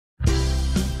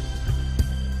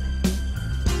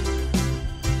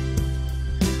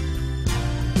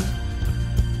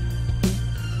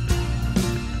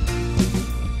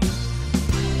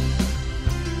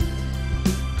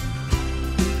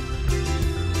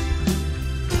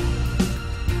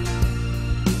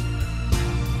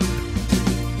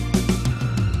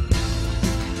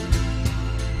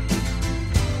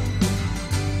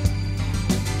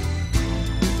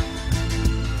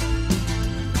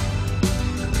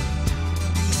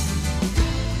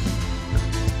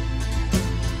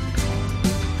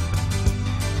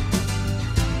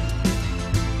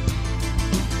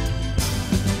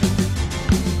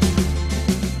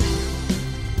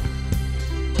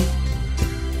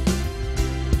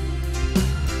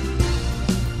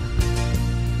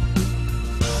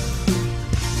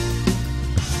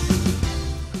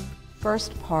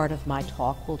first part of my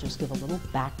talk will just give a little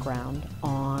background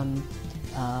on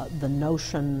the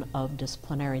notion of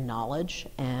disciplinary knowledge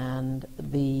and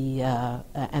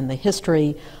the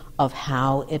history of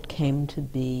how it came to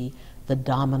be the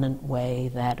dominant way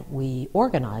that we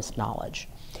organize knowledge.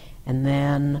 And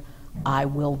then I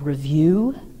will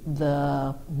review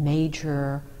the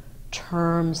major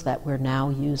terms that we're now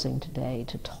using today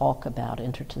to talk about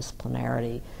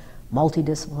interdisciplinarity: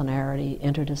 multidisciplinarity,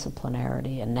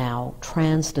 interdisciplinarity, and now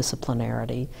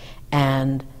transdisciplinarity,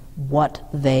 and what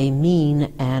they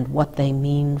mean and what they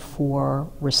mean for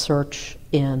research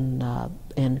in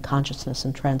consciousness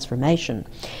and transformation.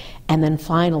 And then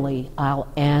finally, I'll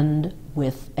end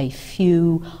with a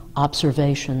few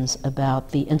observations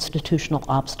about the institutional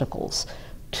obstacles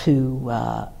to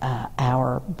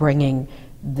our bringing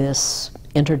this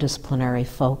interdisciplinary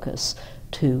focus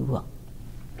to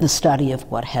the study of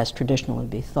what has traditionally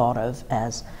been thought of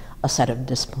as a set of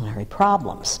disciplinary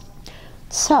problems.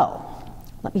 So,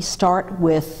 let me start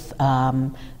with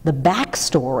the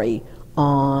backstory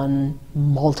on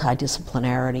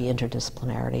multidisciplinarity,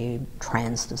 interdisciplinarity,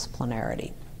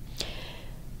 transdisciplinarity.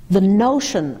 The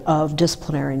notion of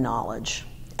disciplinary knowledge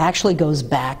actually goes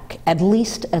back at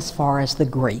least as far as the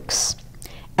Greeks.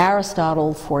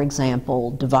 Aristotle, for example,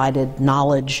 divided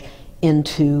knowledge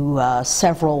into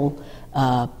several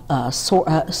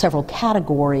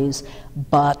categories,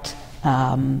 but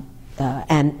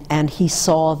and he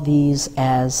saw these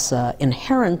as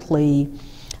inherently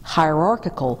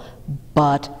hierarchical,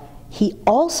 but he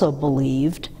also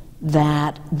believed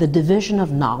that the division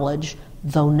of knowledge,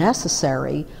 though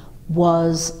necessary,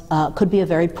 could be a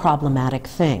very problematic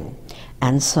thing.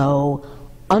 And so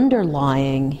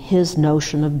underlying his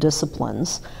notion of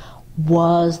disciplines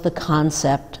was the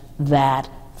concept that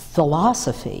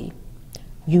philosophy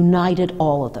united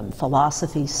all of them.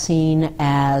 Philosophy seen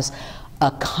as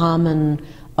a common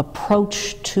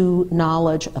approach to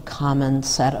knowledge, a common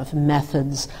set of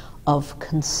methods of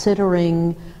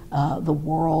considering the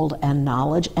world and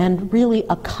knowledge, and really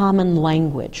a common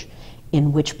language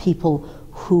in which people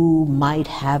who might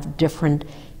have different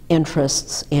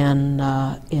interests in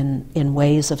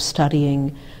ways of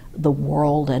studying the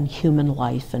world and human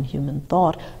life and human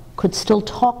thought could still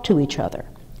talk to each other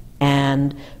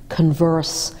and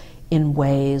converse in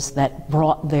ways that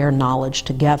brought their knowledge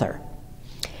together.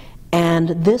 And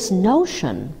this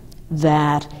notion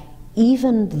that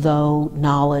even though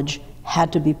knowledge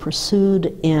had to be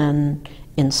pursued in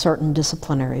certain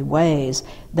disciplinary ways,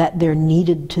 that there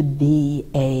needed to be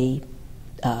a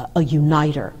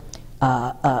uniter,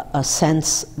 a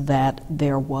sense that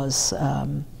there was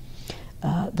a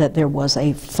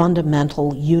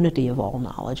fundamental unity of all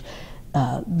knowledge.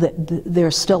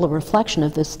 There's still a reflection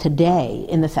of this today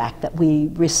in the fact that we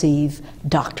receive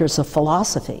doctors of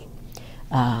philosophy.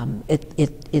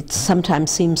 It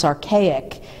sometimes seems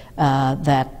archaic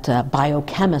that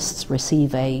biochemists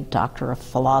receive a doctor of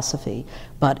philosophy,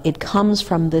 but it comes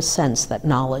from this sense that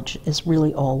knowledge is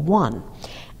really all one.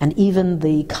 And even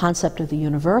the concept of the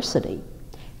university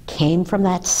came from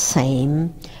that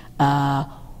same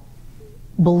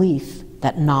belief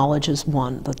that knowledge is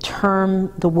one.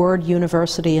 The word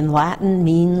university in Latin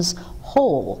means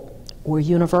whole or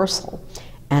universal.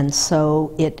 And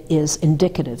so it is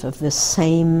indicative of this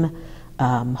same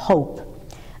hope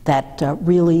that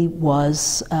really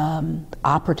was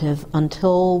operative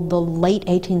until the late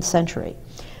 18th century.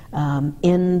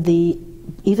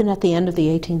 Even at the end of the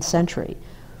 18th century,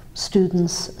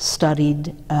 students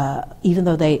studied, even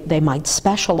though they might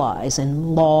specialize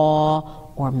in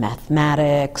law or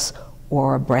mathematics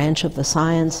or a branch of the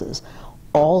sciences,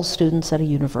 all students at a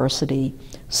university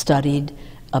studied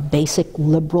a basic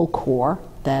liberal core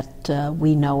that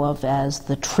we know of as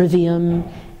the trivium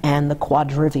and the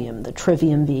quadrivium. The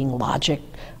trivium being logic,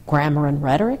 grammar, and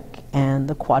rhetoric, and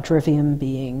the quadrivium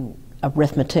being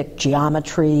arithmetic,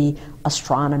 geometry,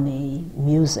 astronomy,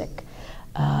 music.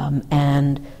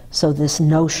 And so this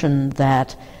notion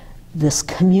that this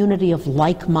community of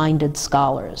like-minded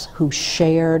scholars who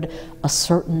shared a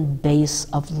certain base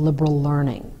of liberal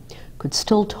learning could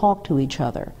still talk to each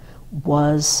other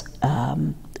was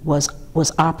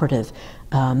operative,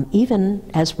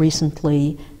 even as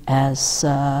recently as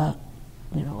a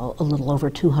little over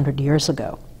 200 years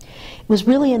ago. It was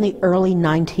really in the early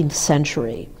 19th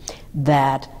century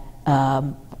that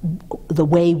the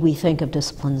way we think of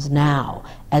disciplines now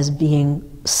as being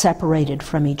separated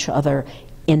from each other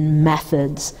in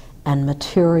methods and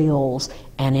materials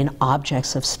and in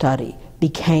objects of study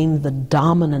became the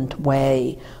dominant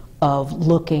way of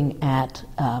looking at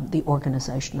the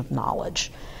organization of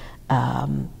knowledge.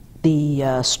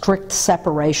 The strict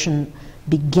separation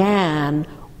began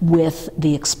with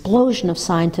the explosion of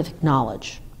scientific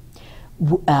knowledge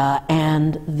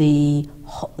and the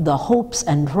hopes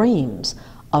and dreams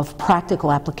of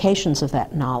practical applications of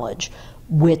that knowledge,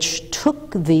 which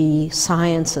took the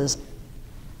sciences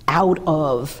out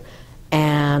of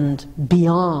and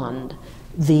beyond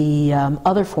the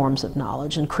other forms of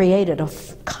knowledge and created a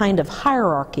kind of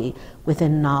hierarchy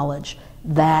within knowledge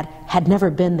that had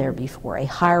never been there before, a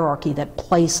hierarchy that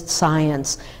placed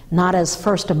science not as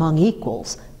first among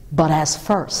equals, but as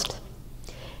first.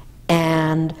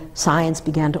 And science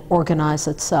began to organize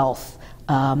itself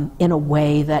in a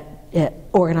way that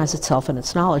organized itself in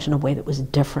its knowledge in a way that was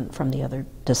different from the other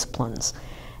disciplines.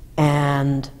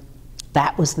 And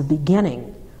that was the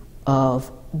beginning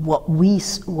of what we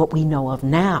know of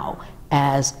now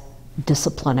as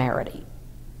disciplinarity.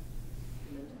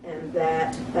 And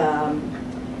that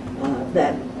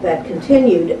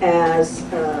continued as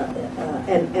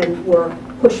and were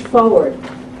pushed forward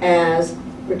as,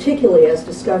 particularly as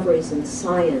discoveries in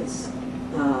science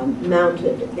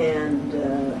mounted and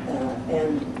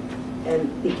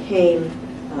became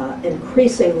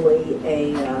increasingly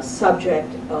a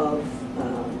subject of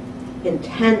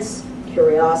intense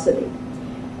curiosity.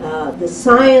 The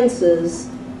sciences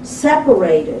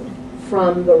separated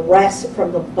from the rest,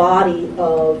 from the body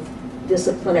of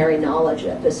disciplinary knowledge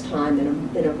at this time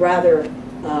in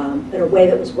a way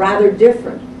that was rather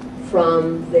different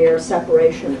from their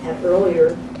separation at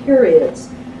earlier periods.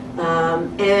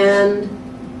 And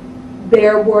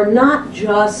there were not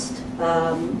just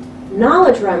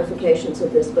knowledge ramifications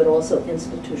of this, but also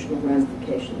institutional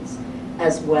ramifications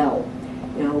as well.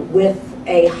 You know, with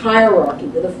a hierarchy,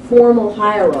 with a formal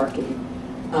hierarchy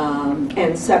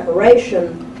and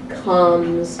separation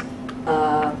comes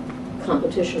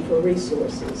competition for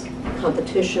resources,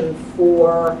 competition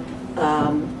for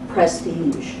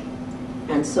prestige,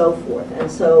 and so forth. And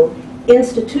so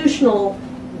institutional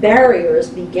barriers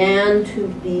began to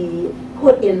be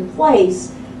put in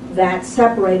place that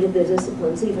separated the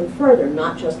disciplines even further,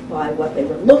 not just by what they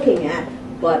were looking at,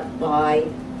 but by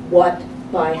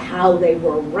how they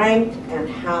were ranked and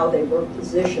how they were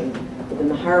positioned within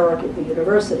the hierarchy of the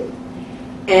university.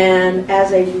 And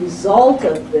as a result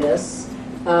of this,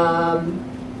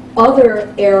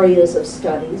 other areas of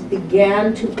studies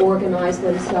began to organize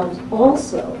themselves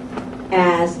also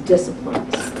as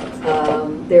disciplines.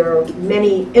 There are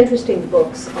many interesting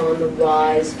books on the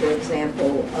rise, for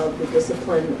example, of the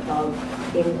discipline of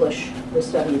English, the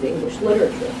study of English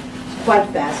literature. It's quite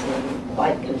fascinating,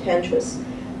 quite contentious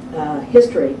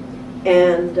history.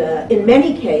 And in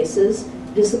many cases,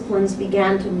 disciplines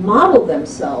began to model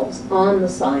themselves on the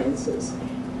sciences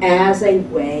as a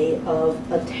way of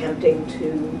attempting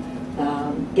to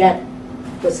get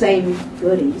the same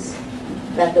goodies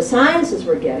that the sciences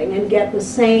were getting and get the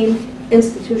same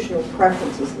institutional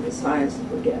preferences that the sciences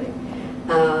were getting.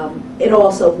 It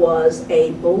also was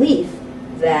a belief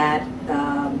that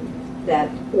that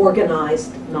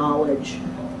organized knowledge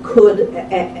could,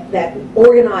 that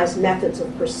organized methods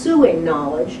of pursuing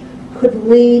knowledge could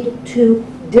lead to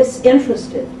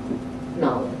disinterested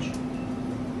knowledge.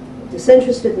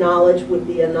 Disinterested knowledge would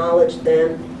be a knowledge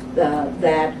then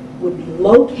that would be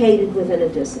located within a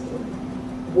discipline,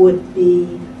 would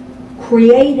be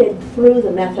created through the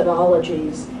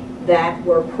methodologies that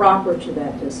were proper to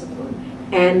that discipline,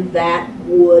 and that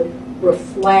would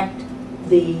reflect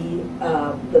the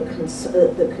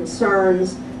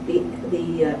concerns,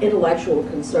 the intellectual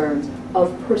concerns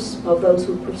of those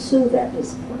who pursue that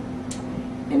discipline.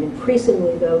 And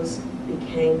increasingly, those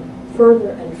became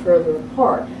further and further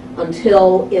apart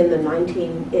until in the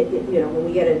when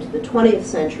we get into the 20th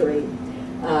century,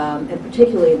 and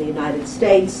particularly in the United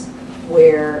States,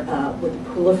 where with the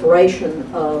proliferation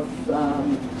of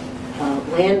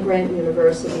land-grant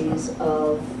universities,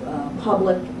 of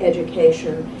public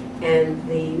education, and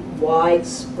the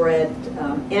widespread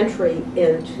entry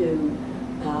into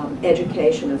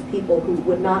education of people who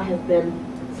would not have been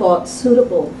thought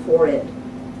suitable for it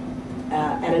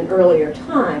at an earlier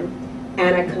time,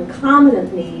 and a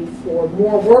concomitant need for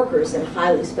more workers in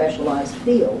highly specialized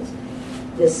fields.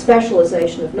 This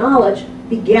specialization of knowledge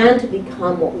began to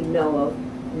become what we know of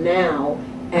now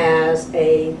as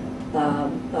an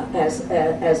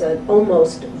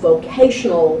almost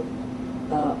vocational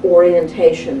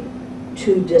orientation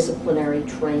to disciplinary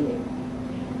training.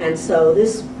 And so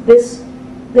this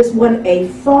went a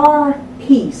far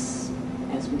piece,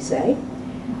 as we say.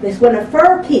 This went a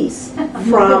far piece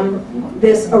from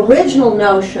this original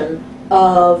notion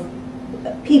of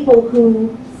people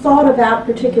who thought about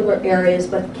particular areas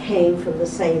but came from the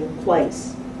same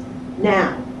place.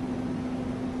 Now,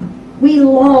 we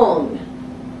long,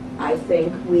 I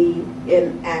think we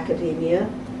in academia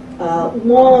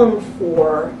long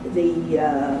for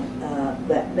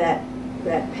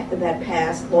that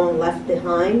past long left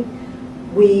behind.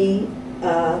 We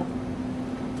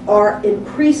are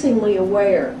increasingly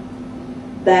aware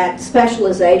that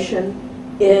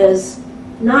specialization is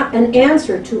not an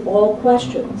answer to all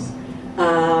questions.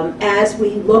 As we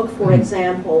look, for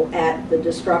example, at the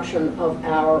destruction of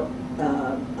our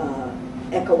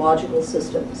ecological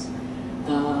systems,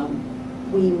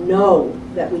 we know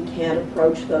that we can't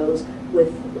approach those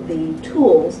with the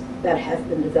tools that have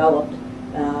been developed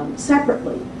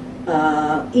separately.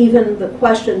 Even the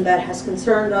question that has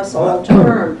concerned us all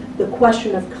term, the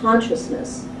question of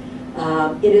consciousness,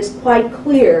 it is quite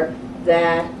clear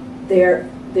that there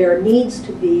needs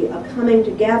to be a coming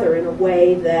together in a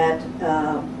way that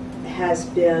has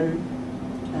been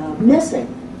missing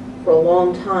for a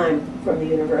long time from the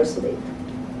university.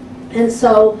 And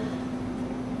so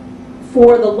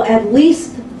for at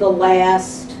least the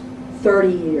last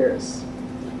 30 years,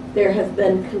 there have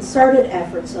been concerted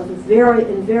efforts in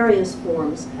various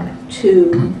forms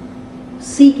to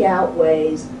seek out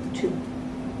ways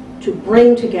to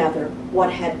bring together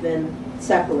what had been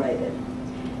separated.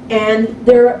 And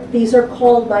these are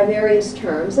called by various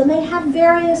terms, and they have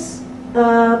various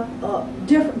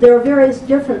there are various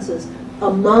differences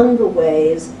among the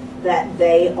ways that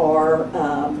they are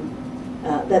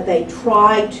that they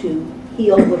try to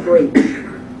heal the breach.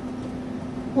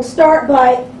 We'll start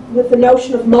with the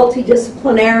notion of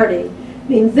multidisciplinarity. I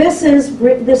mean, this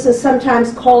is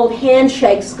sometimes called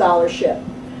handshake scholarship,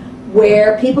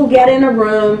 where people get in a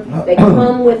room, they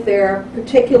come with their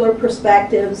particular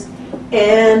perspectives,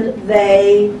 and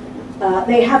they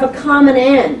have a common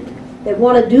end. They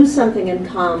want to do something in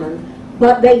common,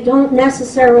 but they don't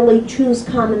necessarily choose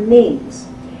common means.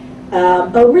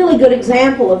 A really good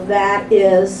example of that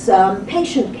is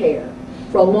patient care.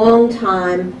 For a long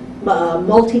time,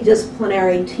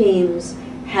 multidisciplinary teams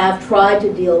have tried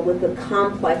to deal with the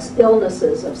complex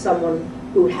illnesses of someone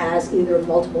who has either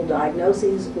multiple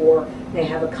diagnoses or they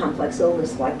have a complex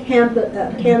illness like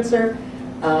cancer.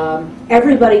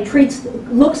 Everybody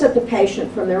looks at the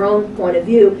patient from their own point of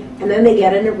view, and then they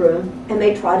get in a room and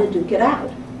they try to duke it out.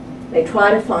 They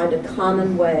try to find a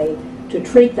common way to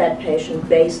treat that patient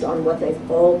based on what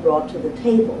they've all brought to the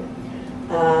table.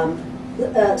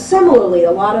 Similarly,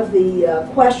 a lot of the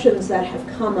questions that have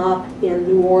come up in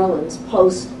New Orleans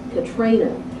post-Katrina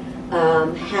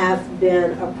have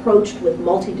been approached with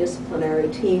multidisciplinary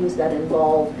teams that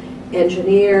involve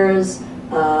engineers,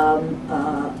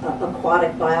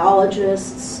 aquatic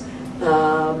biologists,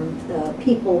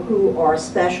 people who are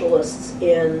specialists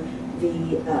in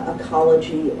the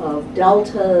ecology of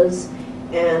deltas,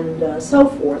 and so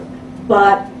forth.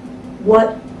 But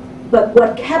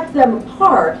what kept them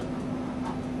apart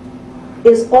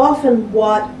is often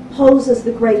what poses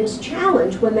the greatest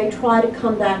challenge when they try to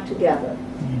come back together.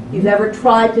 You've ever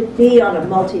tried to be on a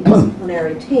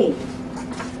multidisciplinary team.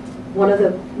 One of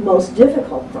the most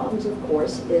difficult problems, of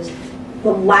course, is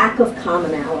the lack of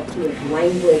commonality of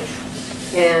language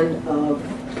and of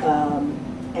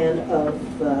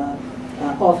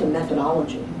often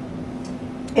methodology.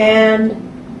 And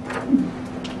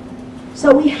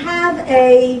so we have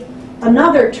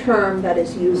another term that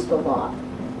is used a lot,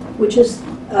 which is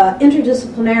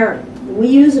interdisciplinarity. We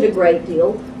use it a great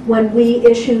deal when we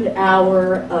issued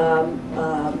our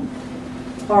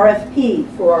RFP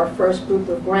for our first group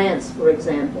of grants, for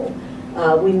example.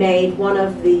 We made one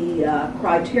of the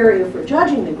criteria for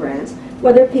judging the grants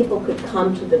whether people could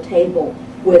come to the table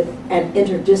with an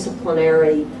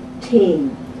interdisciplinary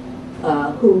team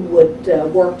who would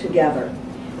work together.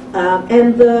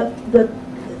 And the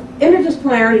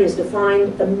interdisciplinarity is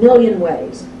defined a million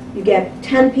ways. You get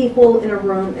 10 people in a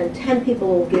room, and 10 people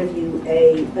will give you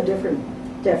a different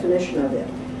definition of it.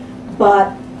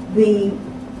 But the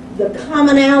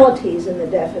commonalities in the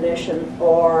definition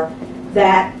are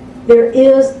that there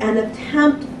is an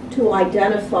attempt to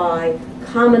identify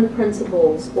common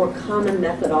principles or common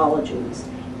methodologies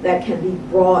that can be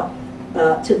brought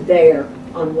to bear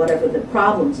on whatever the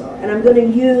problems are. And I'm going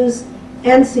to use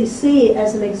NCC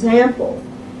as an example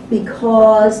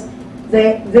because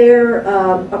their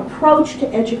approach to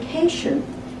education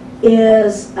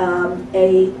is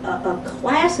a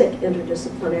classic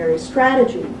interdisciplinary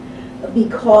strategy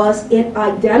because it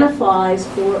identifies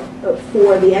for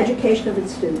the education of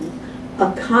its students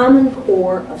a common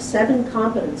core of 7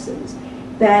 competencies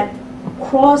that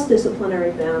cross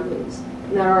disciplinary boundaries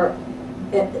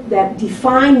that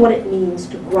define what it means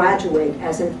to graduate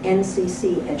as an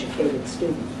NCC educated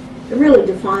student. It really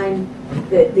define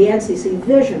the NCC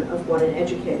vision of what an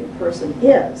educated person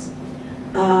is.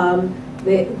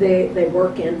 They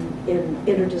work in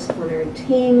interdisciplinary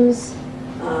teams.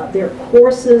 Their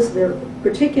courses,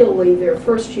 particularly their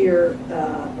first-year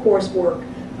coursework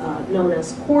known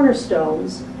as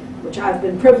Cornerstones, which I've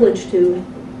been privileged to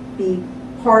be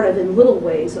part of in little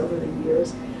ways over the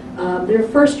years. Their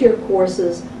first-year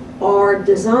courses are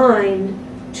designed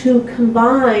to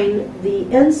combine the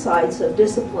insights of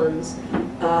disciplines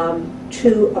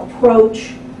to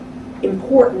approach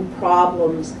important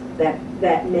problems that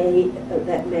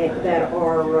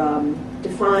are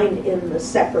defined in the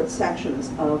separate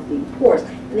sections of the course.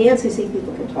 And the NCC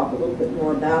people can talk a little bit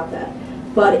more about that.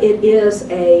 But it is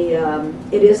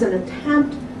an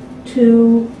attempt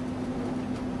to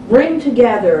bring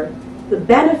together the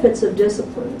benefits of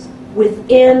disciplines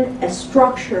within a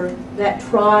structure that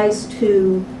tries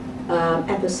to,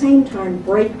 at the same time,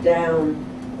 break down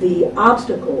the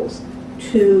obstacles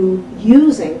to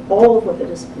using all of what the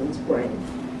disciplines bring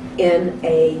in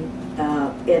an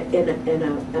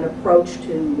approach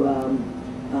to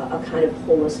a kind of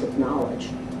holistic knowledge.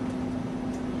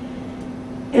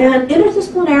 And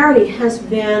interdisciplinarity has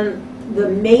been the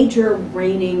major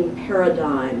reigning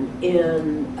paradigm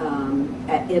in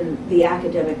the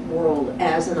academic world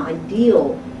as an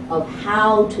ideal of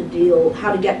how to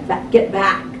get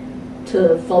back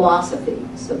to philosophy,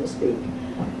 so to speak.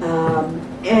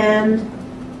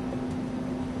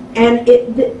 And it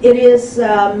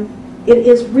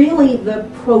is really the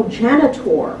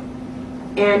progenitor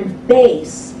and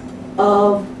base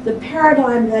of the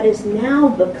paradigm that is now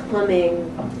becoming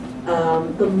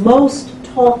the most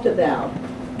talked about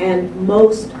and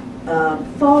most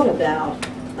thought about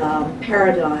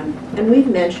paradigm, and we've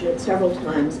mentioned it several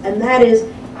times, and that is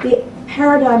the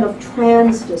paradigm of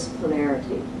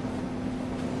transdisciplinarity.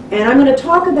 And I'm going to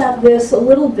talk about this a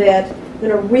little bit. I'm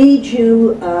going to read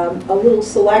you a little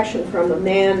selection from a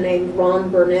man named Ron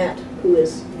Burnett, who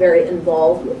is very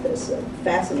involved with this, a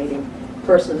fascinating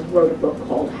person who wrote a book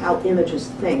called How Images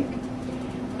Think,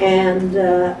 and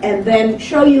then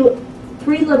show you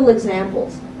 3 little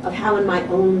examples of how in my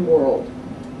own world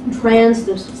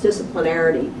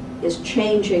transdisciplinarity is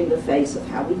changing the face of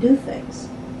how we do things.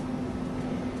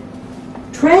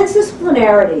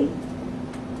 Transdisciplinarity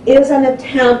is an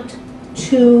attempt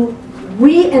to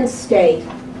reinstate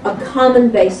a common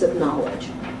base of knowledge.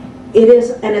 It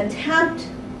is an attempt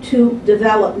to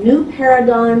develop new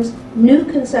paradigms, new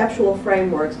conceptual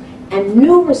frameworks, and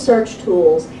new research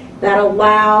tools that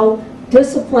allow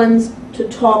disciplines to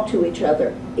talk to each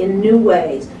other in new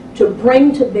ways, to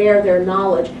bring to bear their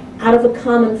knowledge out of a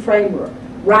common framework.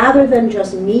 Rather than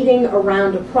just meeting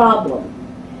around a problem,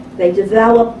 they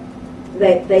develop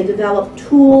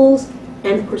tools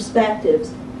and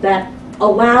perspectives that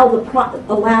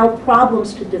allow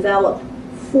problems to develop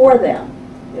for them.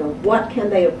 You know, what can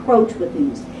they approach with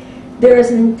these? There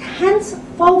is an intense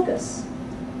focus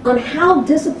on how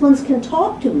disciplines can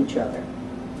talk to each other.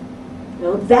 You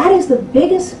know, that is the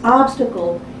biggest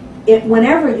obstacle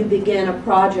whenever you begin a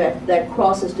project that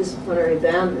crosses disciplinary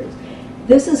boundaries.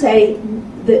 This is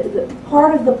the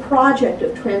part of the project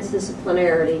of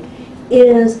transdisciplinarity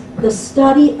is the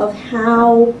study of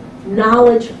how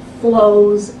knowledge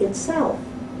flows itself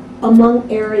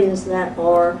among areas that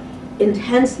are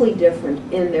intensely different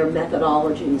in their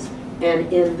methodologies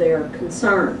and in their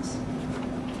concerns.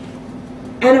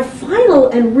 And a final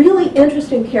and really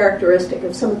interesting characteristic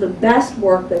of some of the best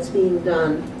work that's being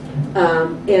done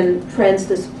in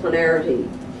transdisciplinarity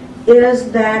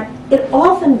is that it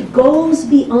often goes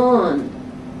beyond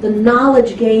the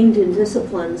knowledge gained in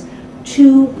disciplines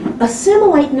to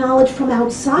assimilate knowledge from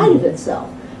outside of itself.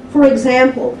 For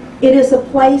example, it is a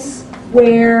place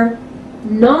where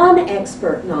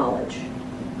non-expert knowledge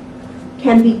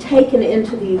can be taken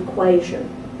into the equation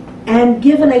and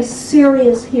given a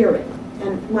serious hearing.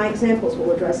 And my examples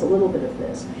will address a little bit of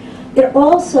this. It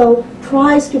also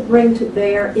tries to bring to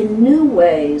bear in new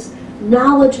ways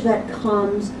knowledge that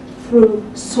comes through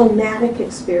somatic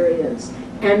experience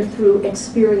and through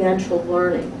experiential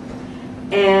learning.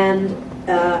 And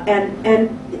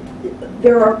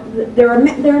there are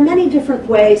many different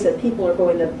ways that people are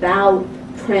going about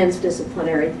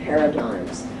transdisciplinary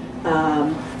paradigms.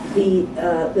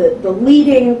 The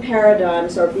leading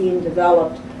paradigms are being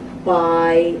developed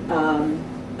by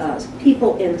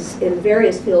people in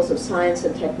various fields of science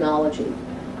and technology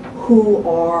who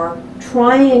are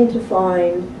trying to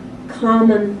find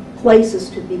common places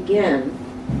to begin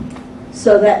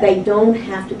so that they don't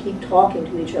have to keep talking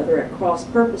to each other at cross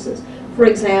purposes. For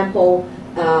example,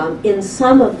 in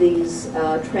some of these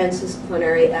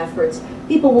transdisciplinary efforts,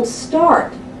 people will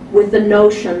start with the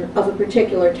notion of a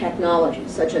particular technology,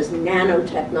 such as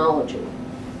nanotechnology.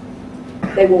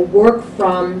 They will work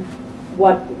from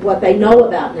what they know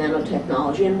about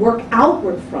nanotechnology and work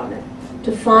outward from it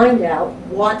to find out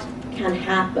what can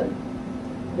happen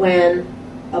when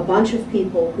a bunch of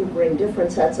people who bring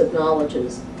different sets of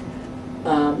knowledges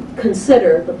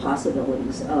consider the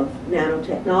possibilities of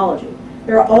nanotechnology.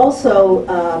 There are also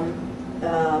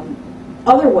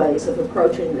other ways of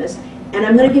approaching this, and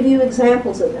I'm going to give you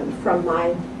examples of them from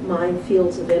my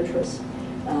fields of interest.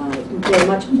 They're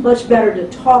much better to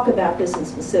talk about this in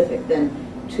specific than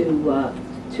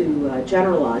to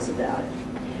generalize about it.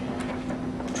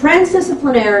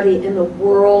 Transdisciplinarity in the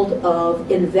world of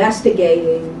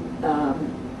investigating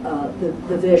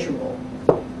the visual.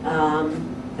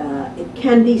 It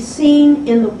can be seen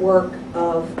in the work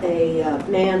of a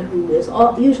man who is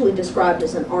usually described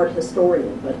as an art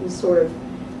historian, but he's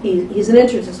he's an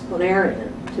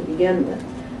interdisciplinarian to begin with.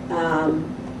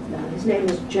 His name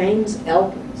is James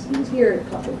Elkins. He was here a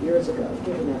couple of years ago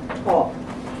giving a talk.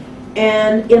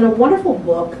 And in a wonderful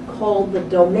book called The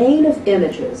Domain of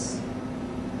Images,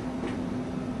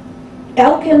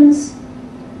 Elkins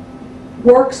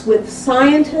works with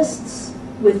scientists,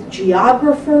 with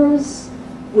geographers,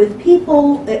 with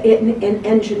people in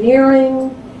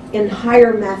engineering, in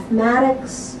higher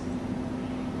mathematics,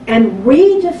 and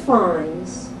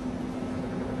redefines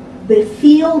the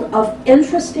field of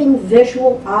interesting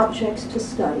visual objects to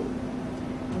study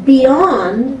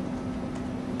beyond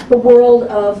the world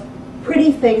of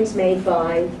pretty things made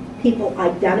by people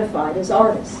identified as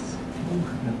artists.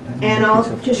 And I'll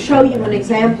just show you an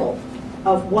example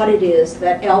of what it is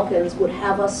that Elkins would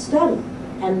have us study.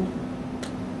 And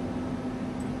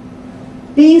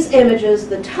these images,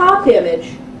 the top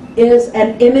image is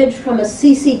an image from a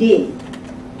CCD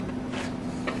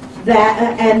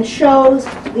and shows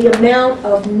the amount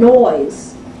of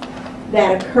noise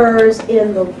that occurs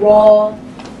in the raw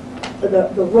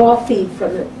feed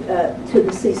from to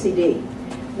the CCD.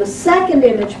 The second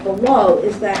image below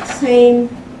is that same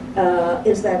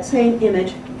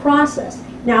image processed.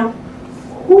 Now,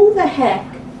 who the heck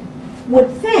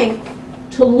would think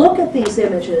to look at these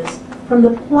images from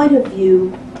the point of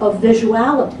view of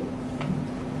visuality?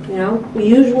 You know, we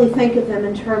usually think of them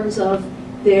in terms of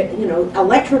their,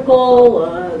 electrical,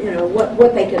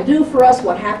 what they can do for us,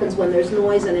 what happens when there's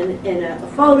noise in a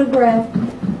photograph.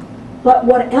 But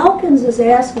what Elkins is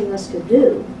asking us to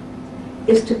do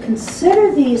is to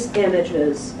consider these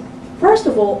images, first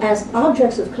of all, as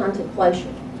objects of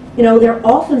contemplation. You know, they're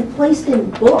often placed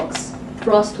in books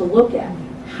for us to look at.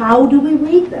 How do we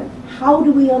read them? How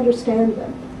do we understand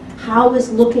them? How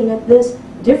is looking at this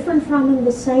different from and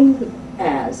the same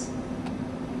as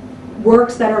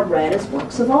works that are read as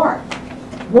works of art?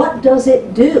 What does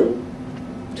it do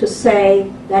to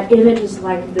say that images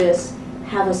like this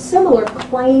have a similar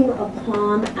claim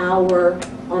upon our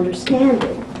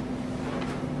understanding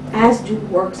as do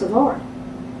works of art?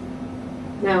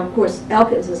 Now, of course,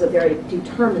 Elkins is a very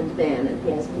determined man, and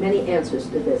he has many answers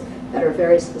to this that are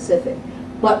very specific.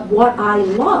 But what I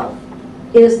love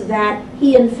is that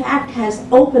he, in fact, has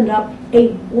opened up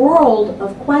a world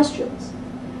of questions.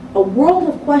 A world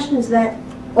of questions that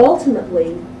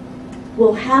ultimately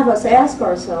will have us ask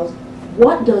ourselves,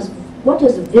 what does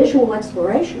visual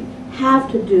exploration have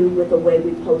to do with the way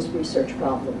we pose research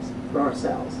problems for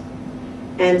ourselves?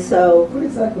 And so, what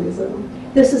exactly is that?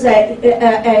 this is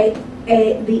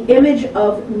the image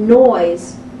of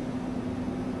noise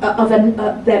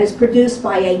that is produced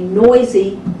by a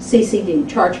noisy CCD,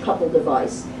 charge coupled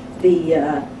device,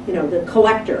 the the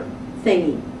collector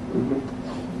thingy.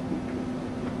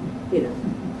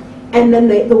 And then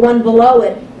the one below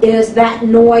it is that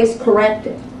noise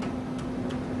corrected.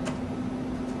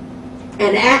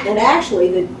 And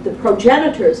actually, the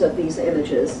progenitors of these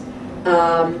images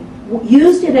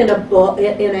used it in a book,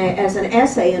 as an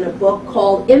essay in a book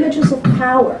called Images of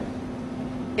Power.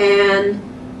 And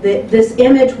this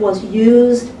image was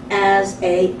used as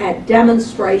a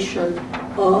demonstration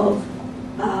of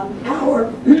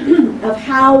of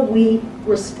how we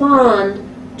respond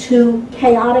to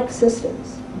chaotic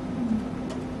systems.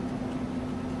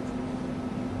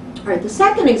 All right, the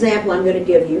second example I'm going to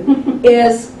give you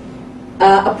is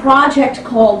a project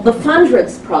called the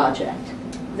Fundreds Project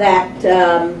that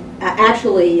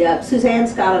actually Suzanne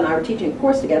Scott and I were teaching a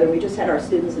course together. We just had our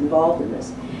students involved in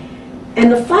this.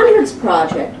 And the Fundreds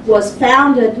Project was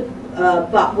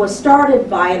was started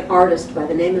by an artist by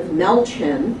the name of Mel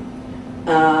Chin,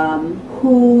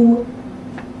 who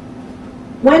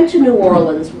went to New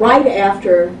Orleans right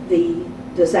after the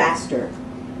disaster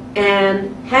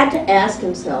and had to ask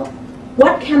himself,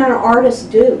 what can an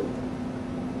artist do?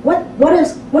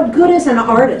 What good is an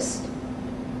artist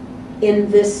in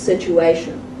this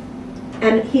situation?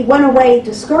 and he went away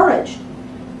discouraged.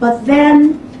 But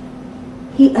then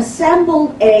he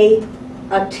assembled a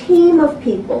team of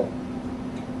people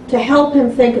to help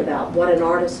him think about what an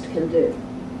artist can do.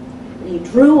 He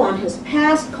drew on his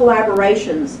past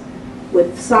collaborations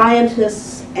with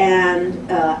scientists and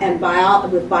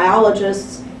with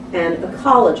biologists and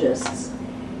ecologists,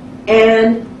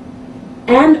 and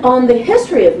on the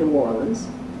history of New Orleans,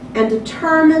 and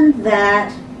determined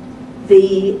that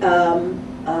the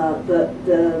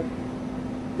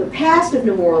past of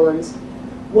New Orleans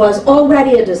was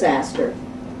already a disaster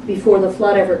before the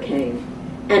flood ever came,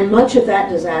 and much of that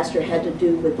disaster had to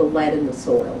do with the lead in the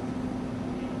soil.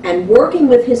 And working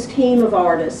with his team of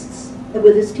artists,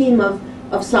 with his team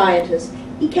of scientists,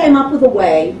 he came up with a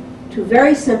way to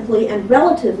very simply and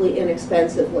relatively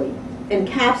inexpensively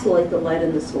encapsulate the lead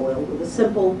in the soil with a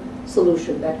simple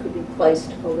solution that could be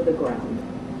placed over the ground.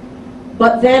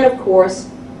 But then, of course,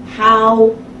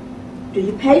 how do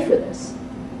you pay for this?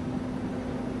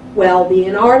 Well, being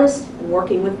an artist and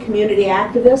working with community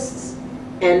activists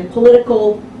and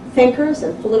political thinkers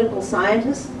and political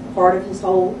scientists, part of his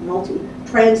whole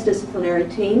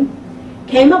transdisciplinary team,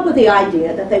 came up with the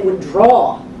idea that they would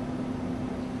draw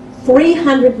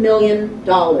 $300 million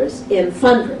in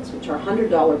fundreds, which are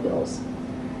 $100 bills.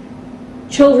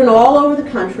 Children all over the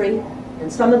country,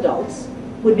 and some adults,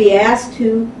 would be asked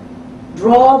to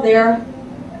draw their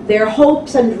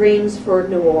hopes and dreams for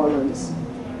New Orleans.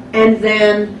 And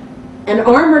then an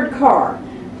armored car,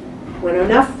 when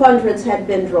enough fundreds had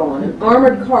been drawn, an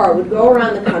armored car would go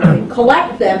around the country,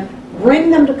 collect them,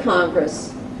 bring them to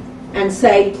Congress, and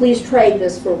say, please trade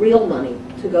this for real money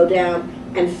to go down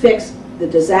and fix the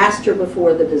disaster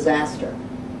before the disaster.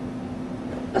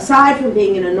 Aside from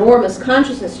being an enormous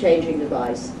consciousness-changing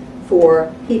device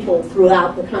for people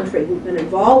throughout the country who've been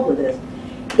involved with it,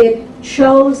 it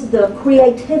shows the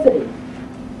creativity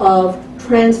of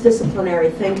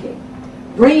transdisciplinary thinking,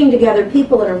 bringing together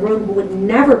people in a room who would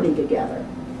never be together,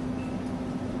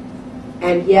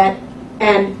 and yet,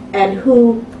 and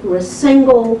who through a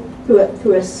single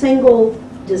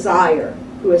desire,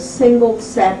 through a single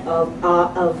set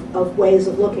of ways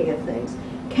of looking at things,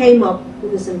 came up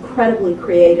with this incredibly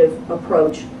creative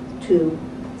approach to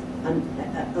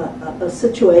a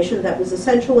situation that was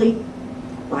essentially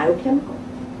biochemical.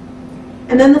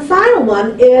 And then the final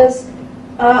one is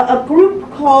a group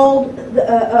called,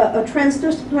 a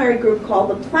transdisciplinary group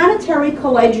called the Planetary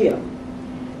Collegium.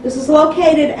 This is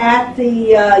located at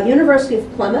the University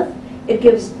of Plymouth. It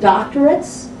gives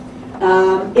doctorates.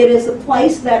 It is a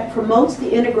place that promotes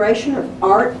the integration of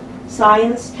art,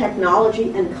 science,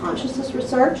 technology, and consciousness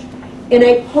research in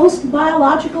a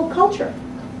post-biological culture.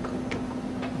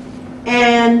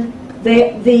 And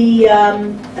they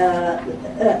have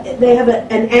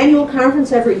an annual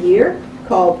conference every year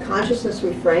called Consciousness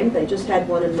Reframed. They just had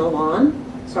one in Milan.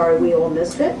 Sorry we all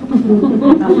missed it.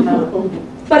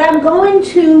 But I'm going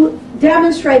to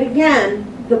demonstrate again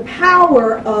the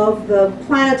power of the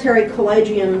Planetary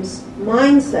Collegium's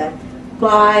mindset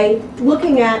by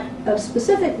looking at a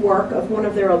specific work of one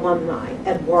of their alumni,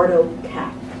 Eduardo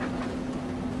Kapp.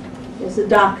 He's a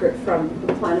doctorate from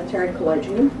the Planetary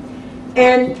Collegium.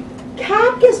 And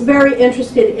Kapp is very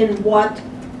interested in what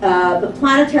the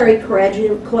Planetary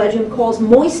Collegium calls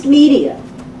moist media,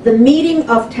 the meeting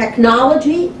of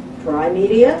technology, dry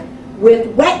media,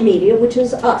 with wet media, which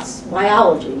is us,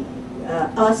 biology,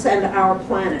 us and our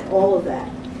planet, all of that.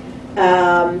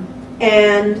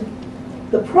 And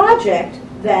the project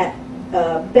that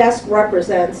best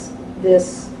represents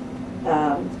this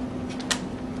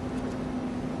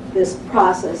this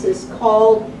process is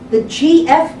called the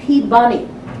GFP Bunny.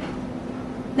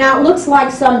 Now, it looks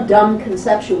like some dumb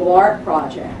conceptual art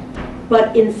project,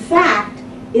 but in fact,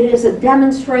 it is a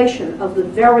demonstration of the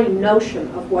very notion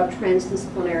of what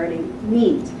transdisciplinarity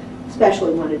means,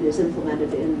 especially when it is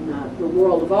implemented in the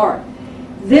world of art.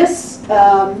 This,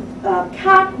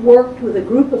 Kapp worked with a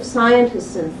group of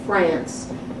scientists in France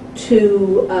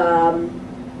to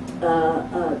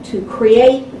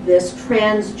create this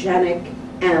transgenic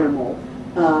animal,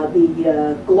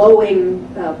 the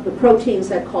proteins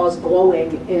that cause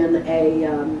glowing in a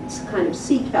kind of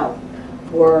sea kelp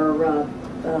were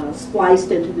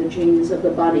spliced into the genes of the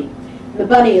bunny. The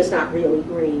bunny is not really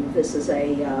green. This is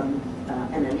an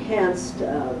enhanced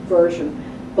version,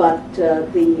 but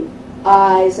the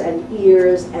eyes and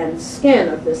ears and skin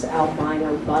of this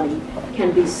albino bunny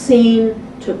can be seen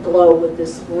to glow with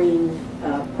this green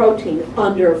protein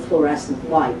under fluorescent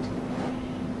light.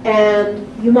 And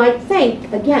you might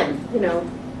think, again,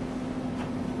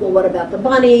 well, what about the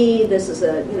bunny? This is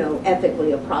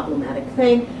ethically a problematic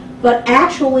thing. But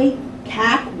actually,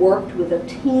 Kapp worked with a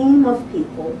team of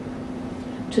people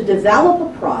to develop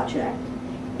a project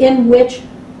in which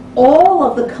all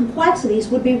of the complexities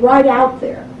would be right out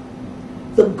there.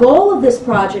 The goal of this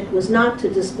project was not to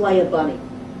display a bunny.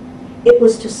 It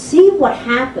was to see what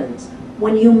happens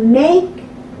when you make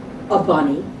a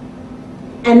bunny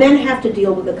and then have to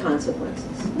deal with the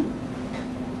consequences.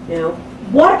 You know,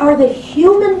 what are the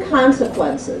human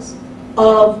consequences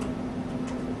of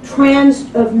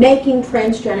making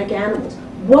transgenic animals?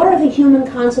 What are the human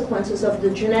consequences of the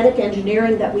genetic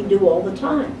engineering that we do all the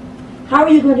time? How are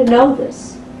you going to know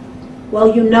this?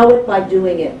 Well, you know it by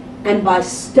doing it and by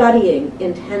studying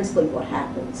intensely what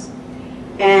happens.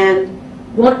 And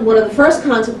one of the first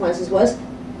consequences was,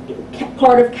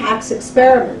 part of Kack's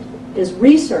experiment, his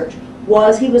research,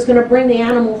 was he was going to bring the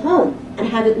animal home and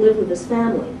have it live with his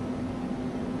family.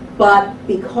 But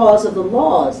because of the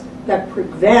laws that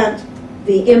prevent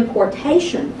the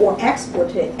importation or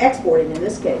exporting in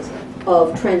this case,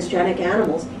 of transgenic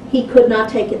animals, he could not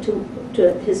take it to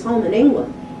his home in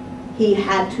England. He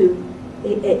had to,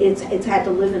 it's had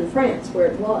to live in France where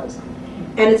it was.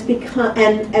 And it's become,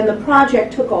 and the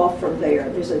project took off from there.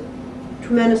 There's a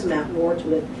tremendous amount more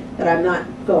to it that I'm not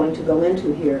going to go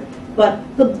into here. But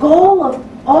the goal of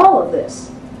all of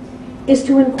this is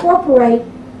to incorporate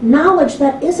knowledge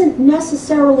that isn't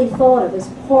necessarily thought of as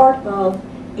part of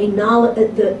a knowledge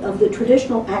of the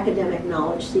traditional academic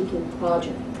knowledge-seeking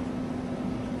project.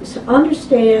 Is to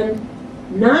understand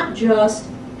not just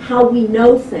how we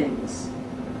know things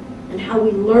and how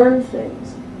we learn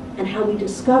things and how we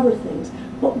discover things,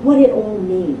 but what it all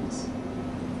means.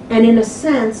 And in a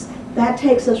sense, that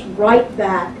takes us right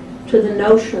back to the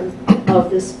notion of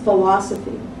this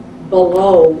philosophy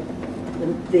below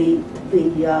the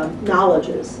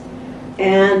knowledges.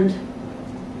 And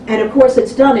of course,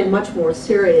 it's done in much more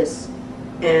serious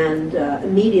and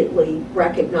immediately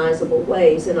recognizable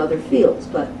ways in other fields,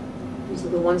 but these are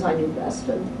the ones I knew best,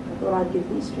 and I thought I'd give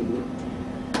these to you.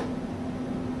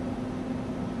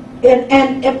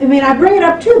 And I mean, I bring it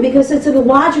up too because it's a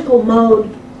logical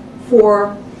mode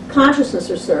for consciousness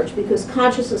research, because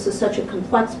consciousness is such a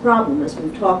complex problem, as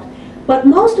we've talked. But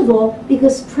most of all,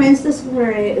 because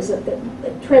transdisciplinarity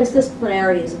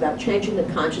is about changing the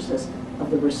consciousness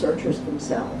of the researchers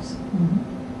themselves. Mm-hmm.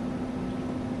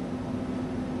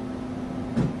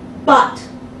 But,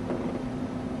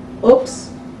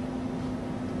 oops,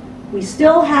 we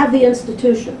still have the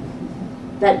institution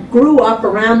that grew up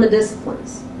around the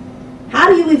disciplines. How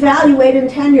do you evaluate in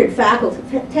tenured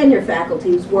faculty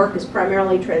whose work is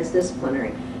primarily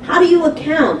transdisciplinary? How do you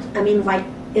account, I mean, like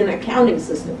in accounting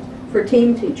systems, for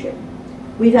team teaching?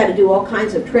 We've had to do all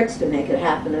kinds of tricks to make it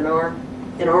happen in our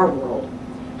world.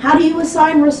 How do you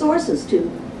assign resources to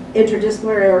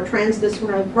interdisciplinary or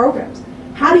transdisciplinary programs?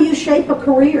 How do you shape a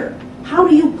career? How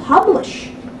do you publish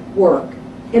work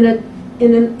in an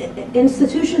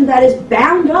institution that is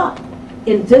bound up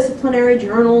in disciplinary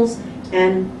journals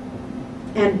and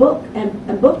book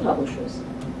publishers?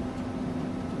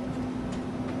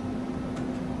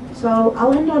 So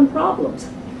I'll end on problems.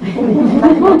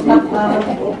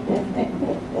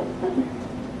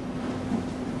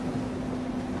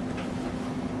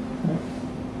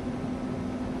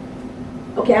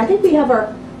 Okay, I think we have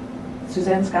our...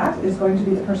 Suzanne Scott is going to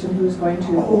be the person who is going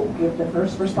to give the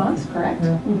first response, correct?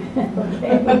 Yeah.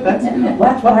 Okay.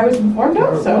 That's what I was informed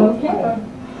of, so... Okay.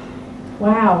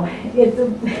 Wow.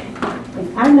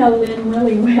 I know Lynn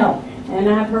really well, and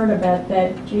I've heard about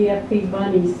that GFP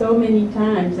bunny so many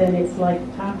times, and it's like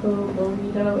taco,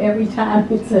 burrito, every time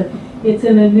it's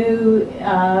in a new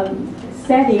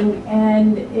setting,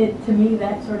 and to me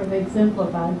that sort of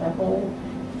exemplified the whole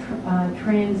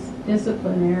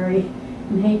transdisciplinary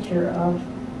nature of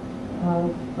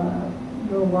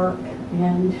your work.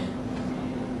 And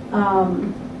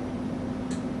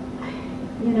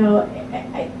you know,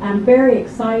 I'm very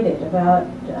excited about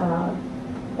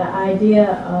the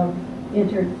idea of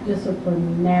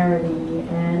interdisciplinarity,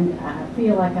 and I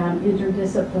feel like I'm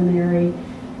interdisciplinary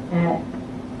at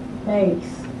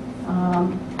base,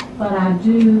 but I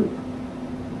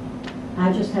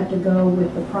just have to go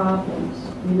with the problems.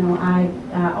 You know, I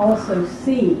also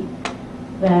see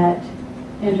that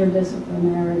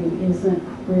interdisciplinarity isn't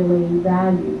really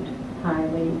valued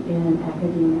highly in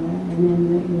academia and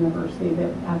in the university,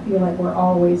 that I feel like we're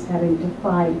always having to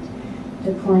fight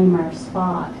to claim our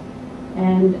spot.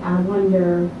 And I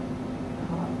wonder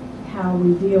how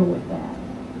we deal with that.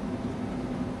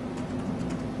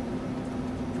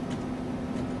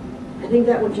 I think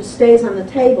that one just stays on the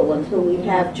table until we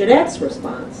have Jeanette's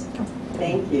response.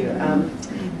 Thank you.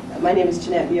 My name is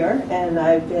Jeanette Muir, and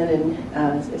I've been in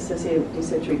Associated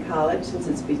Research College since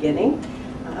its beginning,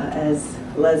 as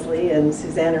Leslie and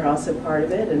Suzanne are also part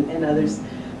of it, and others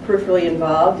peripherally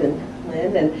involved, and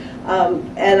Lynn,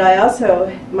 and I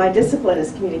also, my discipline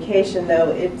is communication,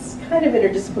 though it's kind of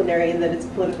interdisciplinary in that it's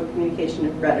political communication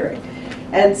and rhetoric.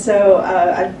 And so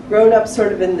I've grown up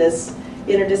sort of in this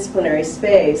interdisciplinary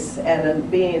space, and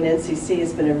being in NCC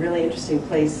has been a really interesting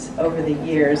place over the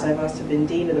years. I've also been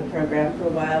dean of the program for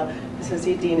a while,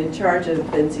 associate dean in charge of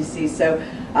NCC. So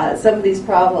some of these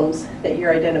problems that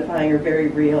you're identifying are very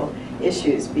real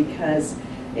issues, because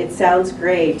it sounds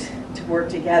great to work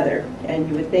together, and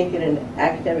you would think in an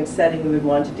academic setting we would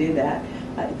want to do that.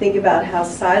 Think about how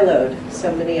siloed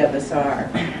so many of us are,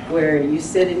 where you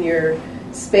sit in your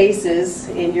spaces,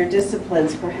 in your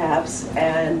disciplines perhaps,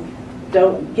 and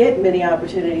don't get many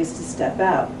opportunities to step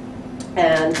out.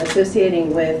 And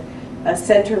associating with a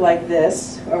center like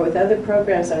this or with other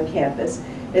programs on campus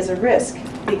is a risk,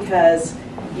 because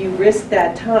you risk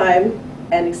that time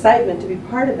and excitement to be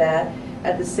part of that.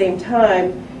 At the same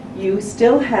time, you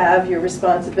still have your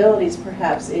responsibilities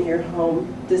perhaps in your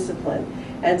home discipline.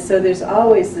 And so there's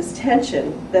always this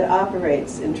tension that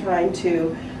operates in trying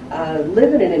to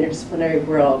live in an interdisciplinary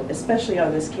world, especially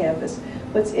on this campus.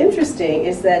 What's interesting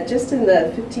is that just in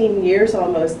the 15 years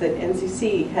almost that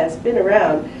NCC has been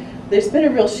around, there's been a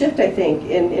real shift, I think,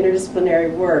 in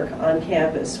interdisciplinary work on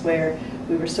campus, where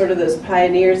we were sort of those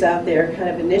pioneers out there kind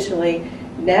of initially.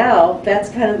 Now, that's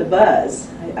kind of the buzz.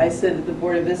 I sit at the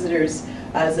Board of Visitors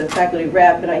as a faculty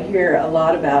rep, and I hear a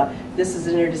lot about this is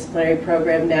an interdisciplinary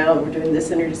program now, we're doing this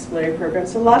interdisciplinary program.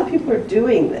 So a lot of people are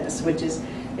doing this, which is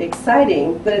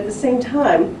exciting, but at the same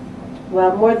time,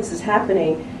 while more of this is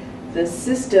happening, the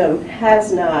system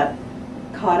has not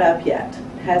caught up yet,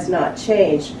 has not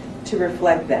changed to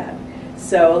reflect that.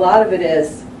 So a lot of it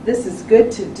is, this is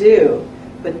good to do,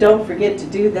 but don't forget to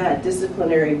do that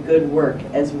disciplinary good work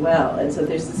as well. And so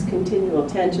there's this continual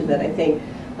tension that I think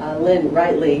Lynn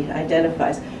rightly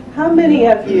identifies. How many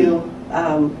of you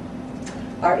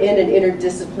are in an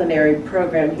interdisciplinary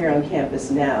program here on campus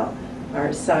now? Are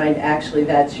assigned, actually,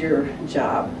 that's your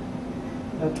job?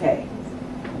 Okay.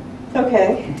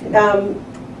 Okay.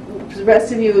 The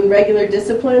rest of you in regular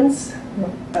discipplines?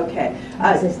 Okay.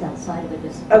 Exist outside of a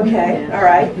discipline. Okay, all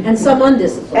right. And some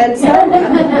undisciplined. And some,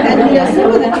 and you know,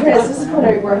 some of the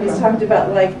transdisciplinary work is talked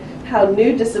about, like how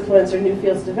new disciplines or new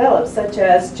fields develop, such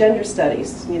as gender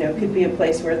studies. You know, could be a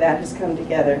place where that has come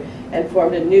together and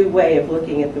formed a new way of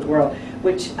looking at the world,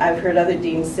 which I've heard other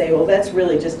deans say, well, that's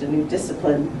really just a new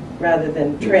discipline rather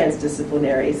than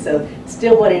transdisciplinary. So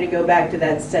still wanting to go back to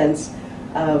that sense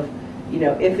of, you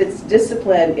know, if it's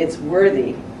discipline, it's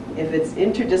worthy. If it's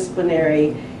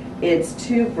interdisciplinary, it's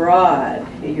too broad.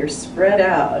 You're spread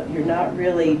out. You're not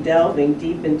really delving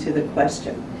deep into the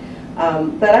question.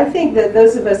 But I think that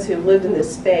those of us who've lived in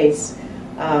this space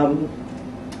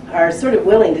are sort of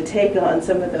willing to take on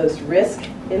some of those risks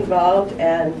involved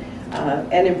and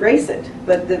embrace it.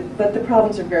 But the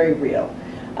problems are very real.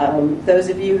 Those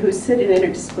of you who sit in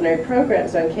interdisciplinary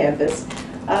programs on campus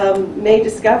may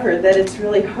discover that it's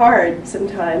really hard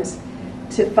sometimes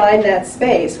to find that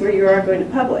space where you are going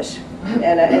to publish.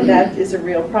 And that is a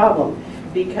real problem,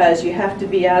 because you have to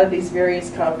be out of these various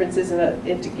conferences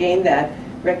and to gain that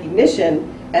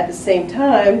recognition. At the same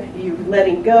time, you're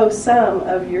letting go some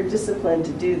of your discipline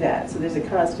to do that. So there's a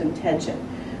constant tension.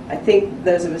 I think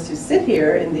those of us who sit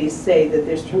here in these say that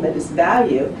there's tremendous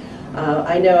value.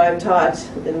 I know I've taught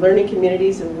in learning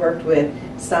communities and worked with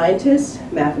scientists,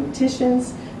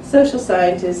 mathematicians, social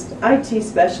scientists, IT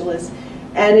specialists,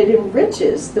 and it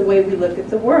enriches the way we look at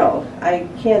the world. I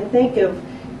can't think of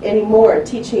any more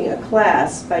teaching a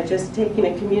class by just taking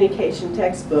a communication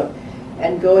textbook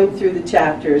and going through the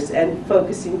chapters and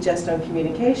focusing just on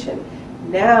communication.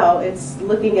 Now it's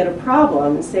looking at a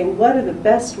problem and saying, what are the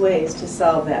best ways to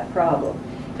solve that problem?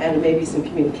 And it may be some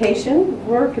communication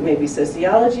work, it may be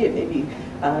sociology, it may be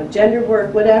gender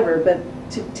work, whatever, but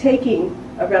taking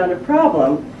around a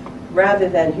problem rather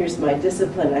than here's my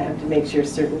discipline, I have to make sure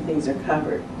certain things are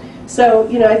covered. So,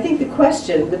 you know, I think the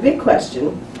question, the big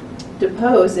question to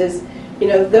pose is, you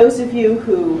know, those of you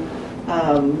who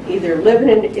either live in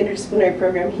an interdisciplinary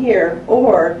program here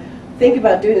or think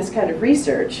about doing this kind of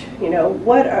research, you know,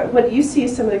 what do you see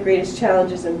as some of the greatest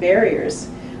challenges and barriers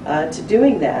to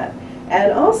doing that?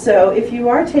 And also, if you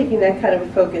are taking that kind of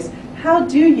a focus, how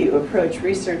do you approach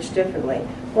research differently?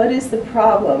 What is the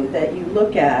problem that you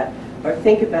look at or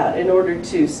think about in order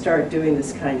to start doing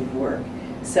this kind of work?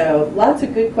 So lots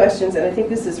of good questions, and I think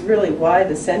this is really why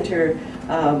the center,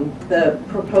 the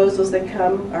proposals that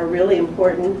come are really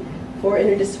important for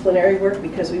interdisciplinary work,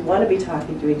 because we want to be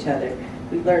talking to each other.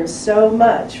 We learn so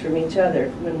much from each other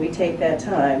when we take that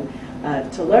time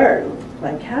to learn.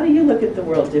 Like, how do you look at the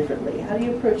world differently? How do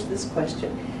you approach this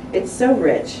question? It's so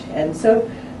rich and so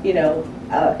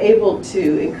able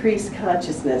to increase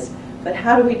consciousness. But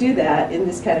how do we do that in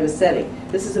this kind of a setting?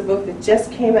 This is a book that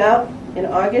just came out in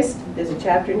August. There's a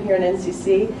chapter in here in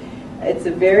NCC. It's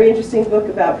a very interesting book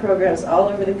about programs all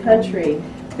over the country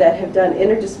that have done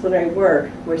interdisciplinary work,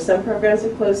 where some programs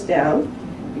have closed down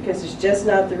because there's just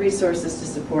not the resources to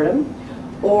support them,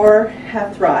 or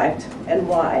have thrived, and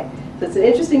why. So it's an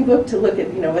interesting book to look at,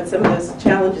 what some of those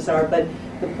challenges are, but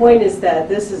the point is that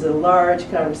this is a large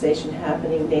conversation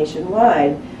happening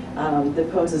nationwide that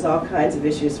poses all kinds of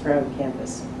issues from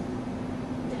campus.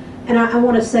 And I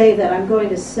want to say that I'm going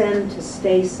to send to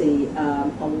Stacy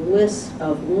a list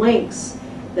of links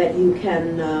that you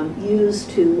can use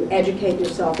to educate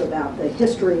yourself about the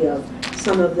history of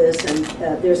some of this, and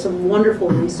there's some wonderful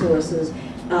resources,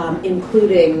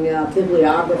 including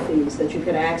bibliographies that you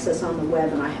can access on the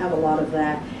web, and I have a lot of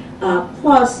that.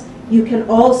 Plus, you can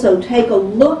also take a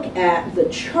look at the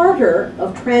Charter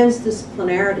of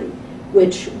Transdisciplinarity,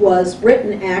 which was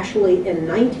written actually in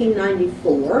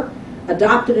 1994,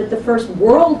 adopted at the first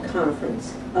World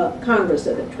Congress of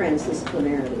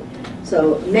Transdisciplinarity.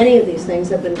 So many of these things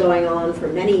have been going on for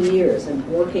many years and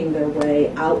working their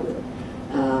way outward.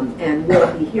 And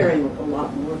we'll be hearing a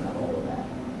lot more about all of that.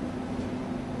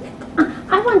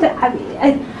 I wonder,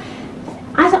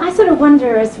 I sort of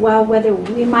wonder as well whether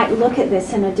we might look at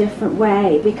this in a different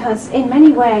way, because in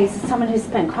many ways, as someone who's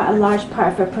spent quite a large part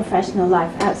of her professional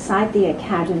life outside the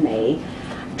academy,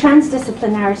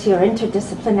 transdisciplinarity or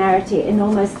interdisciplinarity in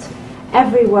almost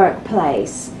every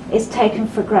workplace is taken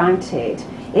for granted.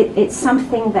 It's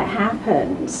something that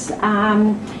happens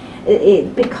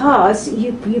because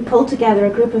you pull together a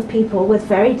group of people with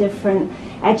very different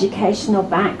educational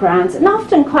backgrounds, and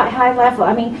often quite high level.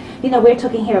 I mean, we're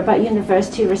talking here about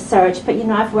university research, but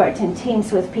I've worked in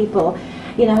teams with people,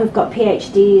 who've got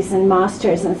PhDs and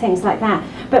masters and things like that,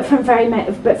 but from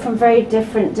very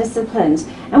different disciplines.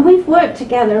 And we've worked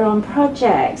together on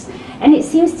projects, and it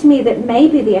seems to me that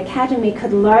maybe the academy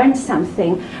could learn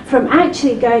something from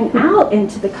actually going out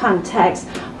into the context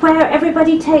where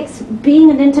everybody takes being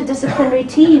an interdisciplinary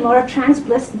team or a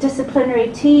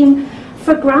transdisciplinary team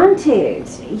for granted.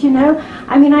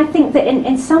 I mean, I think that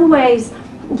in some ways,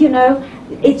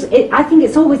 I think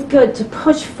it's always good to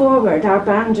push forward our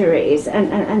boundaries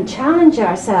and challenge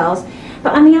ourselves.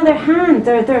 But on the other hand,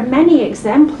 there are many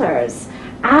exemplars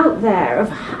out there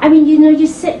of, you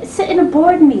sit in a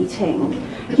board meeting,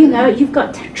 you've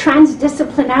got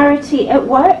transdisciplinarity at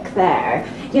work there.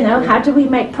 How do we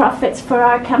make profits for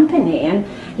our company? And,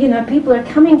 people are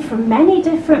coming from many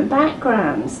different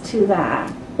backgrounds to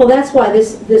that. Well, that's why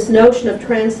this notion of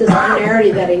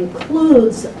transdisciplinarity that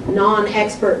includes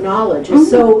non-expert knowledge is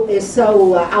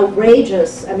so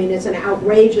outrageous. I mean, it's an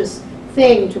outrageous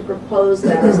thing to propose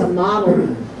that as a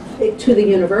model to the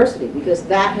university, because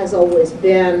that has always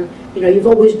been, you've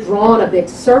always drawn a big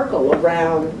circle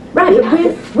around. Right,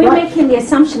 we're making the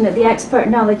assumption that the expert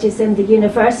knowledge is in the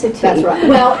university. That's right.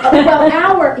 Well,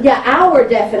 our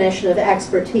definition of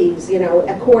expertise,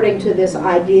 according to this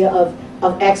idea of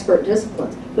expert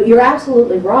disciplines. But you're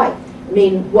absolutely right. I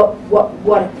mean,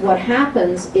 what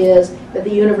happens is that the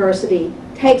university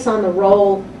takes on the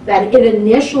role that it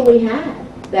initially had,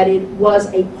 that it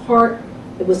was a part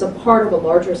of a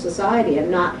larger society and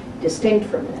not distinct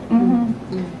from it.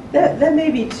 Mm-hmm. That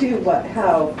may be too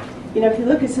how if you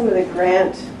look at some of the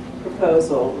grant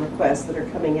proposal requests that are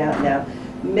coming out now,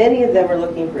 many of them are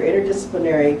looking for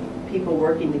interdisciplinary people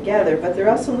working together, but they're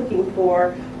also looking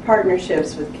for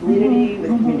partnerships with community, with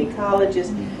community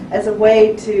colleges, as a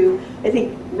way to, I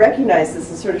think, recognize this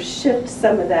and sort of shift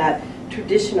some of that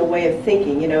traditional way of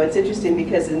thinking. It's interesting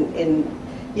because in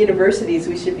universities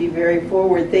we should be very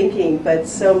forward-thinking, but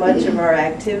so much of our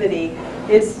activity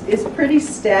is pretty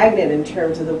stagnant in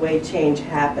terms of the way change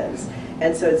happens.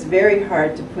 And so it's very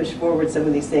hard to push forward some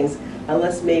of these things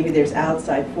unless maybe there's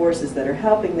outside forces that are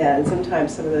helping that, and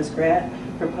sometimes some of those grant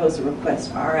proposal requests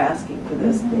are asking for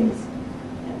those things.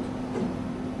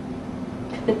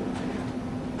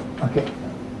 Okay.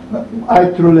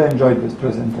 I truly enjoyed this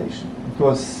presentation. It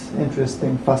was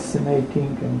interesting,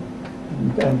 fascinating, and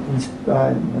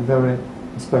very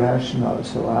inspirational,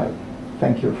 so I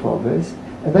thank you for this.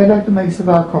 And I'd like to make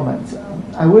several comments.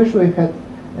 I wish we had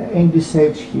Andy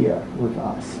Sage here with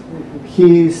us.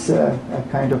 He is a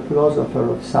kind of philosopher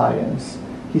of science.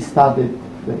 He studied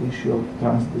the issue of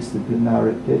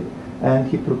transdisciplinarity, and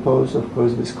he proposed, of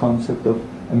course, this concept of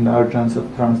emergence of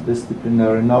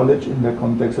transdisciplinary knowledge in the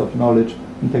context of knowledge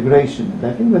integration. And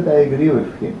I think that I agree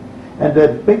with him. And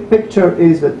the big picture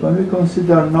is that when we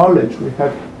consider knowledge, we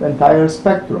have the entire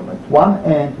spectrum. At one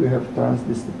end, we have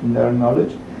transdisciplinary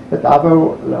knowledge. At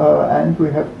other end, we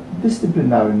have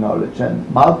disciplinary knowledge, and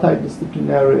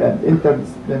multidisciplinary and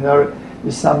interdisciplinary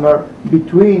is somewhere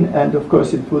between. And of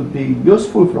course it would be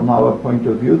useful from our point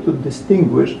of view to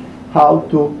distinguish how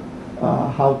to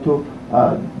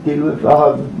deal with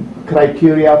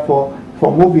criteria for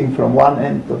moving from one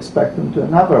end of spectrum to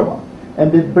another one.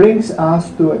 And it brings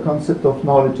us to a concept of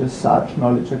knowledge as such,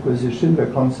 knowledge acquisition, the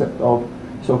concept of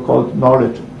so-called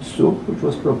knowledge soup, which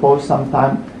was proposed some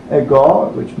time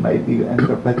ago, which may be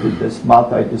interpreted as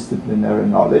multidisciplinary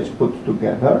knowledge put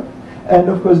together. And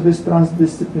of course this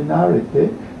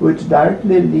transdisciplinarity, which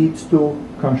directly leads to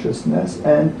consciousness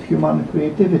and human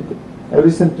creativity. I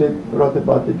recently wrote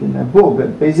about it in a book,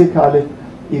 that basically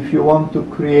if you want to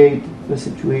create the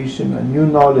situation where new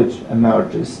knowledge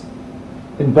emerges,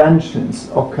 inventions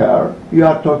occur, you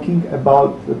are talking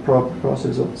about the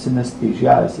process of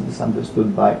synesthesia, as it is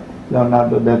understood by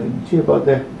Leonardo da Vinci, about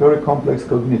a very complex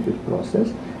cognitive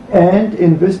process. And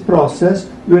in this process,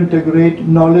 you integrate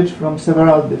knowledge from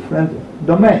several different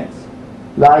domains.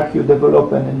 Like you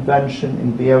develop an invention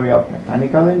in the area of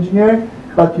mechanical engineering,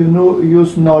 but you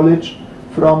use knowledge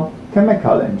from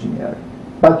chemical engineering.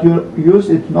 But you use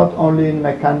it not only in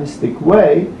mechanistic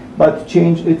way, but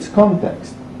change its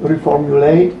context,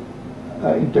 reformulate,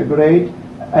 integrate,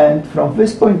 and from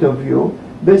this point of view,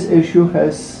 this issue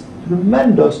has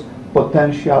tremendous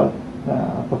potential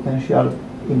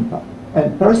impact.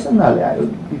 And personally, I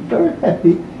would be very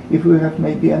happy if we have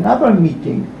maybe another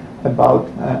meeting about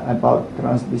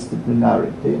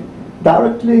transdisciplinarity,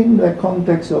 directly in the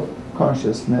context of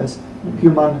consciousness,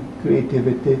 human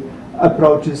creativity,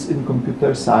 approaches in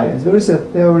computer science. There is a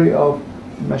theory of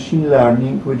machine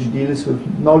learning which deals with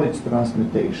knowledge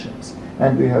transmutations.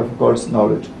 And we have, of course,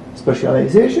 knowledge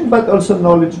specialization, but also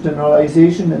knowledge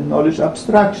generalization and knowledge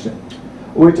abstraction,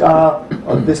 which are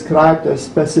described as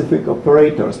specific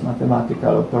operators,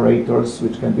 mathematical operators,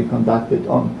 which can be conducted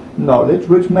on knowledge,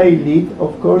 which may lead,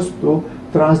 of course, to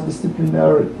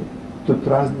transdisciplinary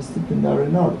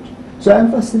knowledge. So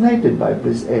I'm fascinated by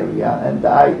this area, and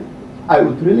I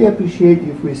would really appreciate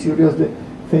if we seriously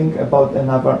think about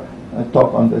another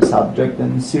talk on the subject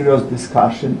and serious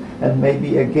discussion, and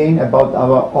maybe again about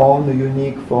our own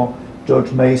unique for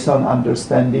George Mason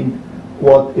understanding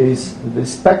what is the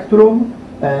spectrum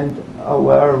and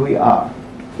where we are.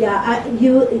 Yeah, I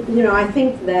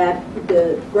think that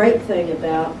the great thing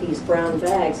about these brown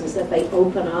bags is that they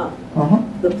open up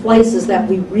the places that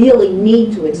we really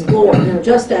need to explore.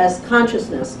 Just as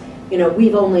consciousness,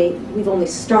 we've only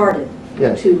started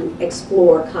to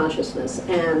explore consciousness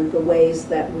and the ways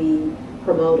that we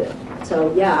promote it.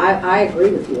 So yeah, I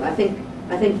agree with you. I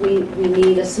think we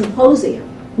need a symposium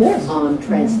on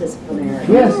transdisciplinarity.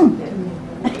 Yes.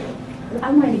 I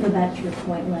wanted to go back to your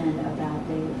point, Lynn, about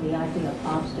the idea of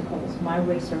obstacles. My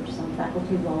research is on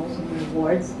faculty roles and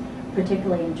rewards,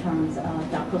 particularly in terms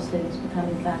of doctoral students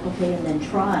becoming faculty and then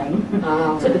trying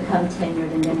to become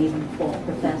tenured and then even full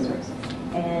professors.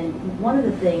 And one of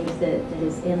the things that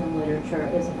is in the literature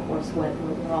is, of course, what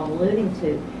we're all alluding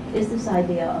to, is this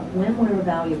idea of when we're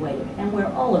evaluated, and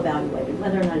we're all evaluated,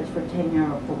 whether or not it's for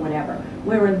tenure or for whatever,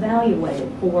 we're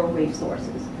evaluated for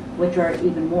resources, which are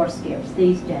even more scarce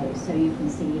these days, so you can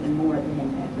see even more of the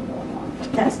impact going on.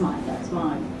 That's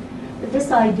mine. But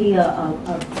this idea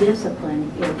of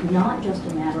discipline is not just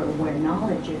a matter of where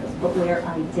knowledge is, but where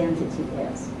identity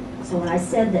is. So when I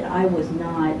said that I was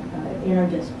not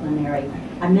interdisciplinary,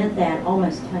 I meant that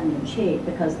almost tongue-in-cheek,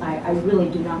 because I really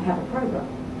do not have a program.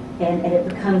 And it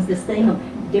becomes this thing of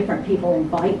different people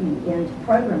invite me into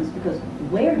programs, because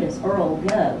where does Earl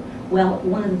go? Well,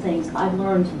 one of the things I've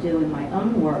learned to do in my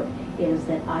own work is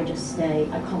that I just stay,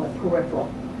 I call it peripheral.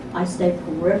 I stay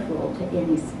peripheral to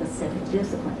any specific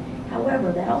discipline.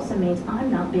 However, that also means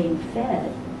I'm not being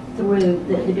fed through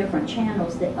the different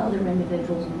channels that other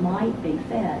individuals might be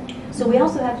fed. So we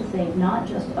also have to think not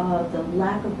just of the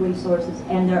lack of resources,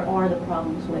 and there are the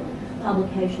problems with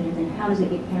publication, and then how does it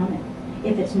get counted?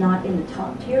 If it's not in the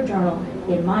top tier journal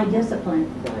in my discipline,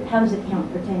 how does it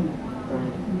count for tenure?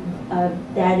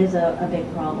 That is a big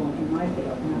problem in my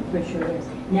field, and I'm pretty sure it is.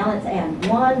 Now let's add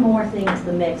one more thing to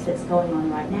the mix that's going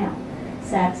on right now,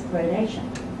 SACS accreditation.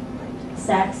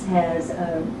 SACS has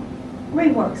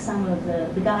reworked some of the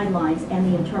guidelines,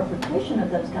 and the interpretation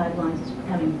of those guidelines is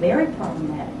becoming very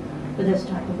problematic for this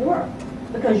type of work,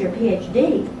 because your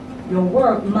PhD, your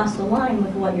work must align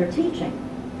with what you're teaching.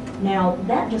 Now,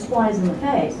 that just flies in the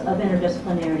face of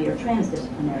interdisciplinarity or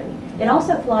transdisciplinarity. It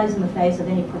also flies in the face of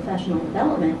any professional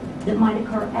development that might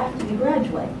occur after you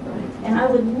graduate. And I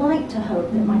would like to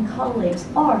hope that my colleagues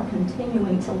are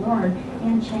continuing to learn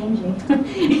and changing,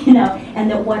 you know,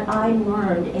 and that what I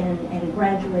learned and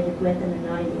graduated with in the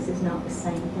 90s is not the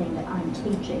same thing that I'm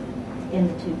teaching in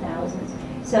the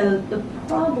 2000s. So the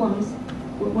problems,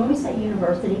 when we say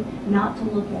university, not to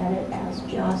look at it as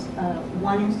just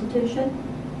one institution,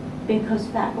 because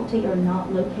faculty are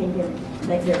not located,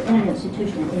 they're in an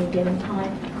institution at any given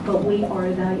time, but we are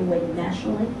evaluated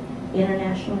nationally,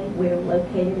 internationally. We're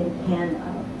located and can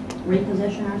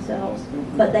reposition ourselves,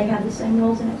 but they have the same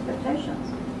rules and expectations.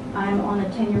 I'm on a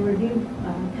tenure review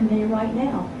committee right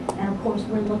now, and of course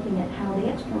we're looking at how the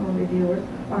external reviewers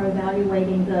are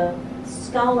evaluating the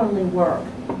scholarly work,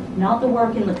 not the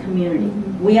work in the community.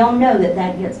 We all know that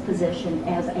that gets positioned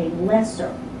as a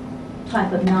lesser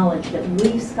type of knowledge that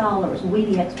we scholars, we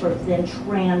the experts, then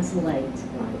translate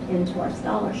into our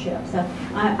scholarship. So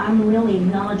I'm really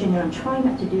acknowledging, and I'm trying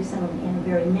not to do so in a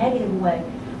very negative way,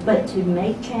 but to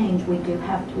make change, we do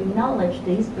have to acknowledge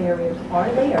these barriers are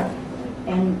there,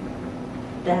 and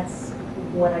that's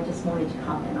what I just wanted to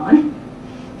comment on.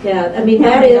 Yeah, I mean,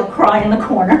 that is... I'll cry in the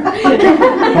corner.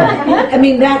 I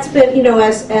mean, that's been, you know,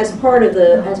 as part of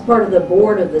the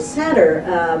board of the center,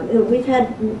 we've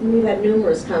had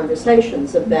numerous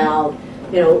conversations about,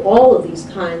 you know, all of these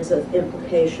kinds of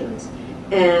implications,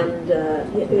 and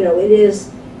you know, it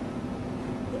is.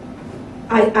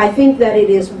 I think that it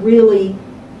is really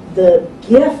the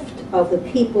gift of the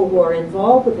people who are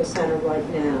involved with the center right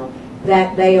now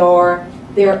that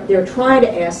they're trying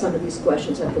to ask some of these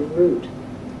questions at the root.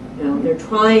 You know, they're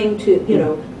trying to, you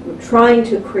know, we're trying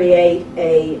to create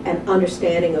an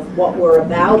understanding of what we're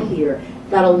about here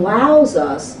that allows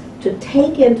us to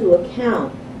take into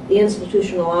account the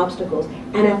institutional obstacles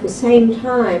and at the same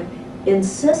time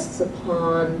insists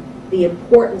upon the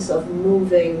importance of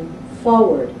moving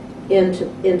forward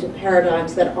into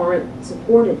paradigms that aren't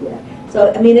supported yet.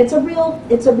 So I mean, it's a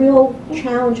real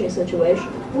challenging situation.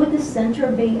 Would the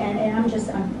center be, and I'm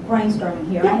brainstorming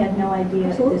here, I have no idea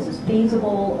if this is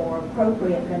feasible or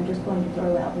appropriate, but I'm just going to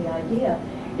throw out the idea,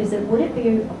 is that would it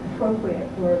be appropriate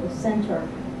for the center,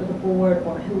 or the board,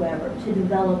 or whoever, to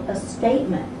develop a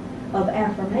statement of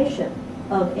affirmation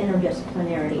of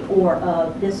interdisciplinarity or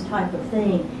of this type of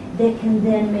thing that can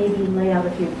then maybe lay out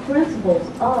a few principles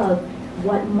of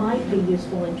what might be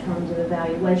useful in terms of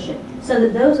evaluation, so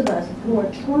that those of us who are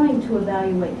trying to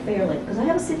evaluate fairly, because I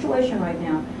have a situation right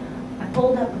now, I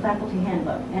pulled up the faculty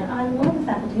handbook, and I love the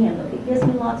faculty handbook. It gives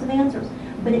me lots of answers,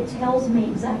 but it tells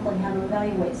me exactly how to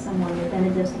evaluate someone within a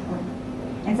discipline.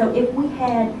 And so if we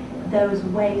had those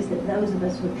ways that those of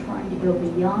us who are trying to go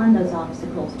beyond those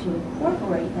obstacles to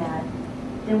incorporate that,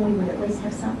 then we would at least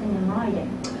have something in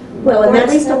writing. Well, or at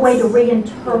least a way to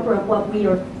reinterpret what we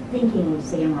are thinking we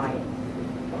see in writing.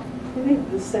 I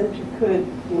think the center could,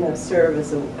 you know, serve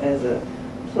as a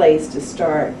place to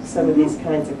start some of these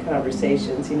kinds of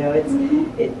conversations. You know,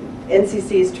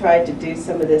 NCC's tried to do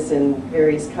some of this in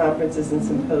various conferences and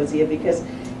symposia because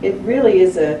it really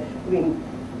is I mean,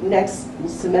 next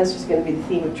semester is going to be the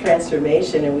theme of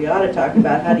transformation, and we ought to talk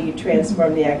about how do you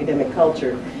transform the academic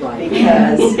culture,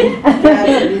 because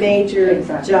that's a major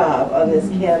job on this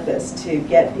campus, to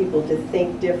get people to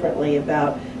think differently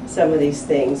about some of these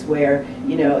things where,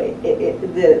 you know,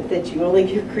 that you only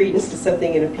give credence to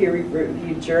something in a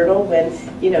peer-reviewed journal when,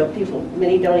 you know,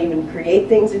 many don't even create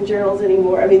things in journals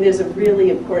anymore. I mean, there's a really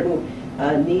important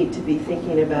need to be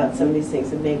thinking about some of these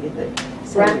things, and maybe the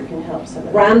center can help some of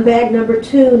that. Brown bag number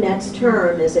 2 next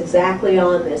term is exactly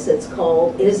on this. It's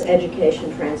called Is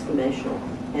Education Transformational?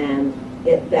 And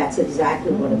that's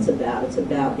exactly what it's about. It's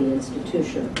about the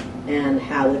institution and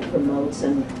how it promotes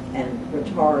and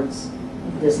retards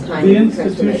this kind the of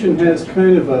institution has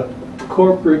kind of a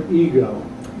corporate ego.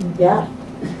 Yeah.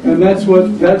 And that's what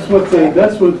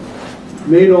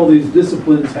made all these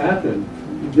disciplines happen.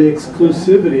 The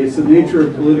exclusivity, it's the nature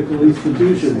of political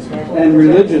institutions and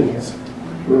religions.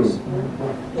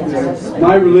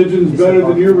 My religion's better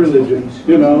than your religion.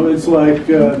 You know, it's like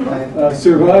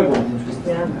survival.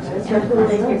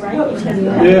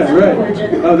 Yeah, right.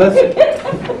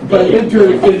 But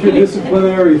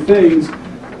interdisciplinary things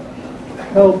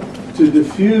help to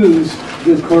diffuse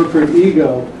this corporate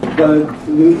ego, but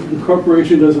the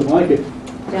corporation doesn't like it.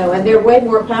 No, and they're way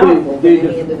more powerful than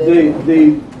any individual.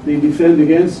 They defend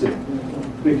against it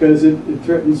because it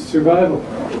threatens survival.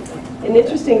 An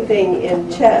interesting thing in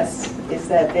chess is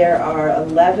that there are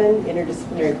 11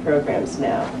 interdisciplinary programs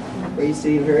now. There used to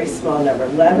be a very small number,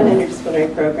 11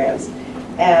 interdisciplinary programs.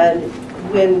 And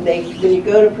when you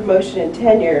go to promotion and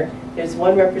tenure, there's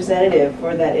one representative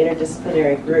for that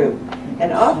interdisciplinary group.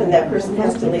 And often that person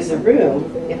has to leave the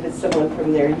room if it's someone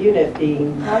from their unit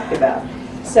being talked about.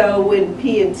 So when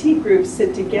P and T groups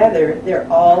sit together, they're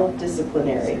all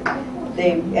disciplinary.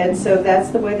 And so that's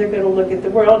the way they're going to look at the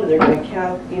world, and they're going to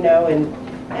count, you know, and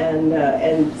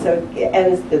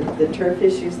the turf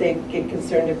issues they get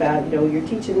concerned about. You know, you're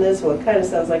teaching this. Well, it kind of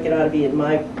sounds like it ought to be in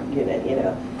my unit. You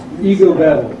know, Ego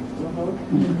battle.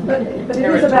 But it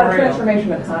is about a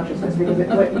transformation of consciousness, because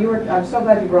I'm so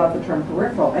glad you brought up the term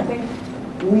peripheral. I think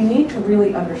we need to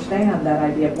really understand that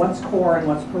idea of what's core and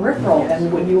what's peripheral. Yes.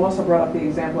 And when you also brought up the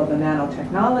example of the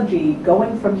nanotechnology,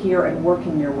 going from here and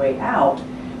working your way out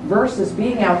versus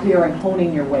being out here and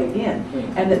honing your way in,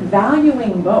 and that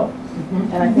valuing both.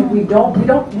 And I think we don't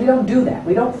do that.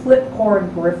 We don't flip core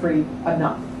and periphery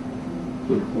enough.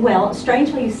 Well,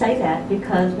 strangely you say that,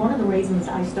 because one of the reasons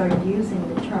I started using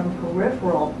the term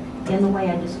peripheral in the way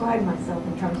I described myself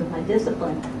in terms of my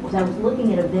discipline was I was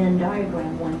looking at a Venn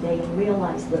diagram one day and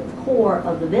realized that the core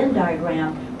of the Venn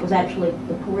diagram was actually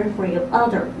the periphery of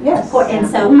other. Yes. And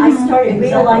so I started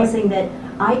realizing that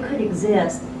I could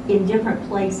exist in different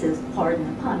places,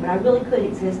 pardon the pun, but I really could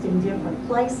exist in different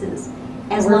places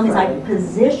as long as I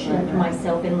positioned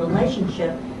myself in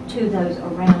relationship to those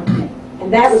around me.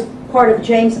 And that was part of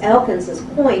James Elkins's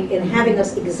point in having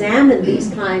us examine these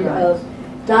kind of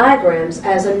diagrams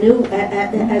as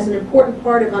as an important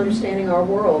part of understanding our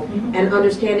world and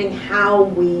understanding how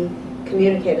we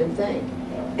communicate and think.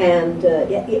 And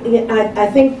I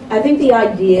think the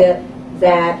idea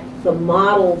that the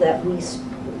model that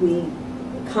we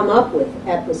come up with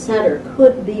at the center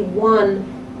could be one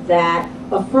that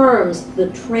affirms the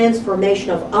transformation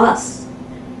of us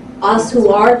who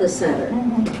are the center,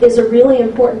 is a really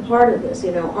important part of this.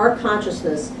 You know, our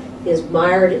consciousness is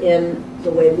mired in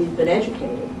the way we've been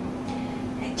educated.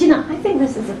 Do you know, I think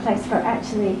this is a place where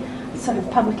actually sort of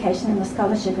publication in the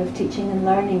scholarship of teaching and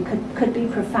learning could be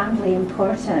profoundly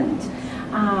important.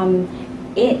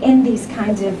 In these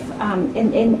kinds of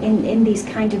in these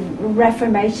kind of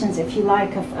reformations, if you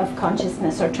like, of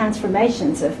consciousness, or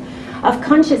transformations of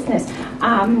consciousness.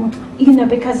 You know,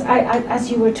 because as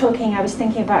you were talking, I was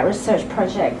thinking about a research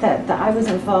project that I was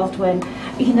involved with,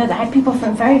 you know, that had people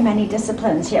from very many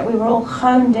disciplines, yet we were all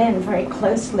honed in very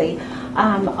closely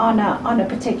on a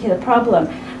particular problem.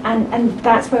 And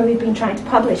that's where we've been trying to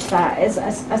publish that as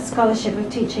a scholarship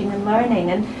of teaching and learning.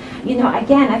 And you know,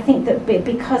 again, I think that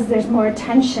because there's more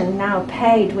attention now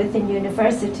paid within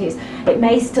universities, it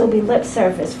may still be lip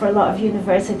service for a lot of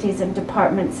universities and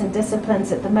departments and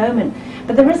disciplines at the moment,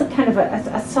 but there is a kind of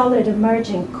a solid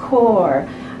emerging core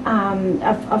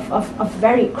of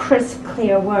very crisp,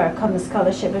 clear work on the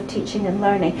scholarship of teaching and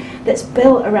learning that's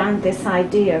built around this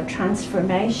idea of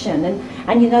transformation.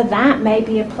 And you know, that may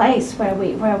be a place where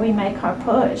we make our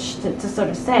push to sort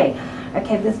of say,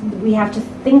 okay, we have to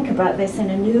think about this in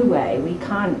a new way. We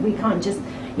can't just,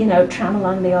 you know, tram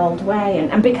along the old way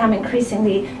and become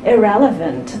increasingly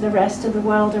irrelevant to the rest of the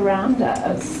world around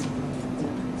us.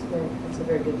 That's a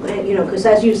very good point. You know, because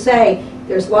as you say,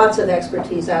 there's lots of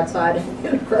expertise outside of the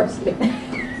university.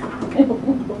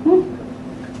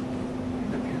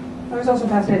 I was also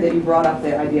fascinated that you brought up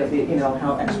the idea of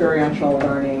how experiential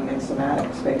learning and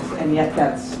somatic space, and yet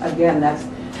that's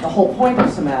the whole point of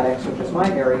somatics, which is my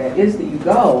area, is that you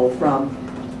go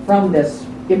from this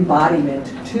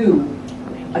embodiment to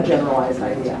a generalized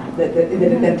idea, that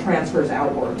it then transfers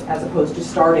outward, as opposed to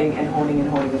starting and honing and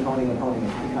honing and honing and honing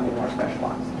and becoming more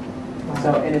specialized.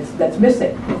 So, and that's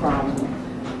missing from,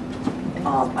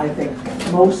 I think,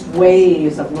 most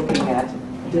ways of looking at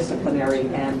disciplinary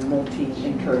and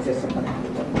interdisciplinary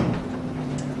work.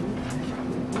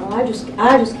 Well,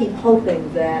 I just keep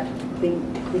hoping that the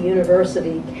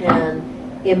university can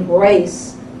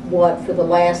embrace what for the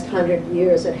last 100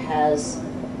 years it has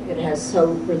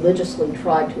so religiously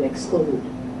tried to exclude.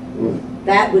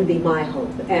 That would be my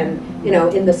hope. And you know,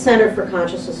 in the Center for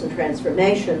Consciousness and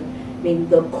Transformation, I mean,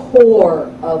 the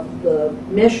core of the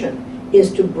mission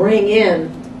is to bring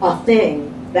in a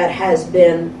thing that has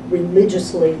been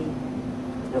religiously,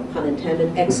 no pun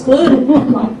intended, excluded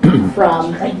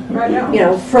from, you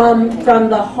know, from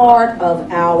the heart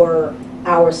of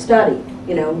our study.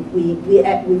 You know, we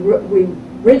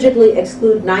rigidly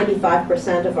exclude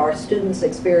 95% of our students'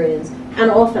 experience,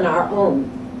 and often our own,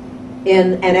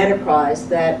 in an enterprise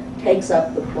that takes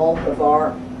up the bulk of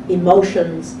our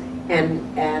emotions and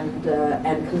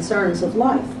concerns of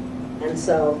life. And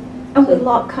so. And we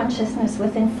lock consciousness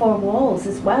within four walls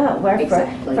as well, where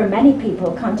for many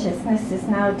people consciousness is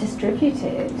now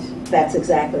distributed. That's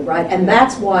exactly right. And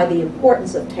that's why the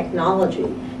importance of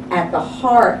technology at the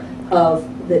heart of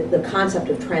the concept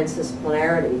of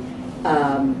transdisciplinarity.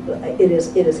 It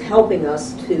is helping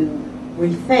us to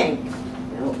rethink,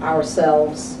 you know,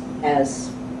 ourselves as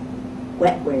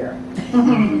wetware.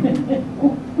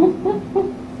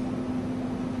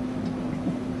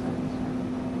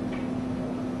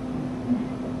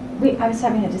 I was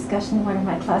having a discussion in one of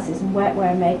my classes, and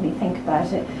wetware made me think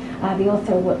about it. The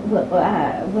author,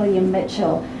 William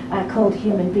Mitchell, called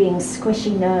human beings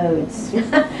squishy nodes.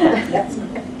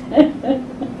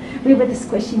 We were the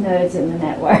squishy nodes in the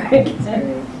network.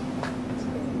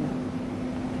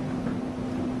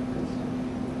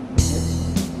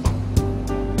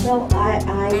 Well,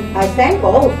 I thank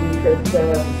all of you for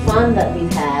the fun that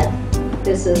we've had.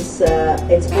 This is,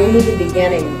 it's only the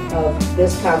beginning of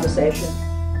this conversation.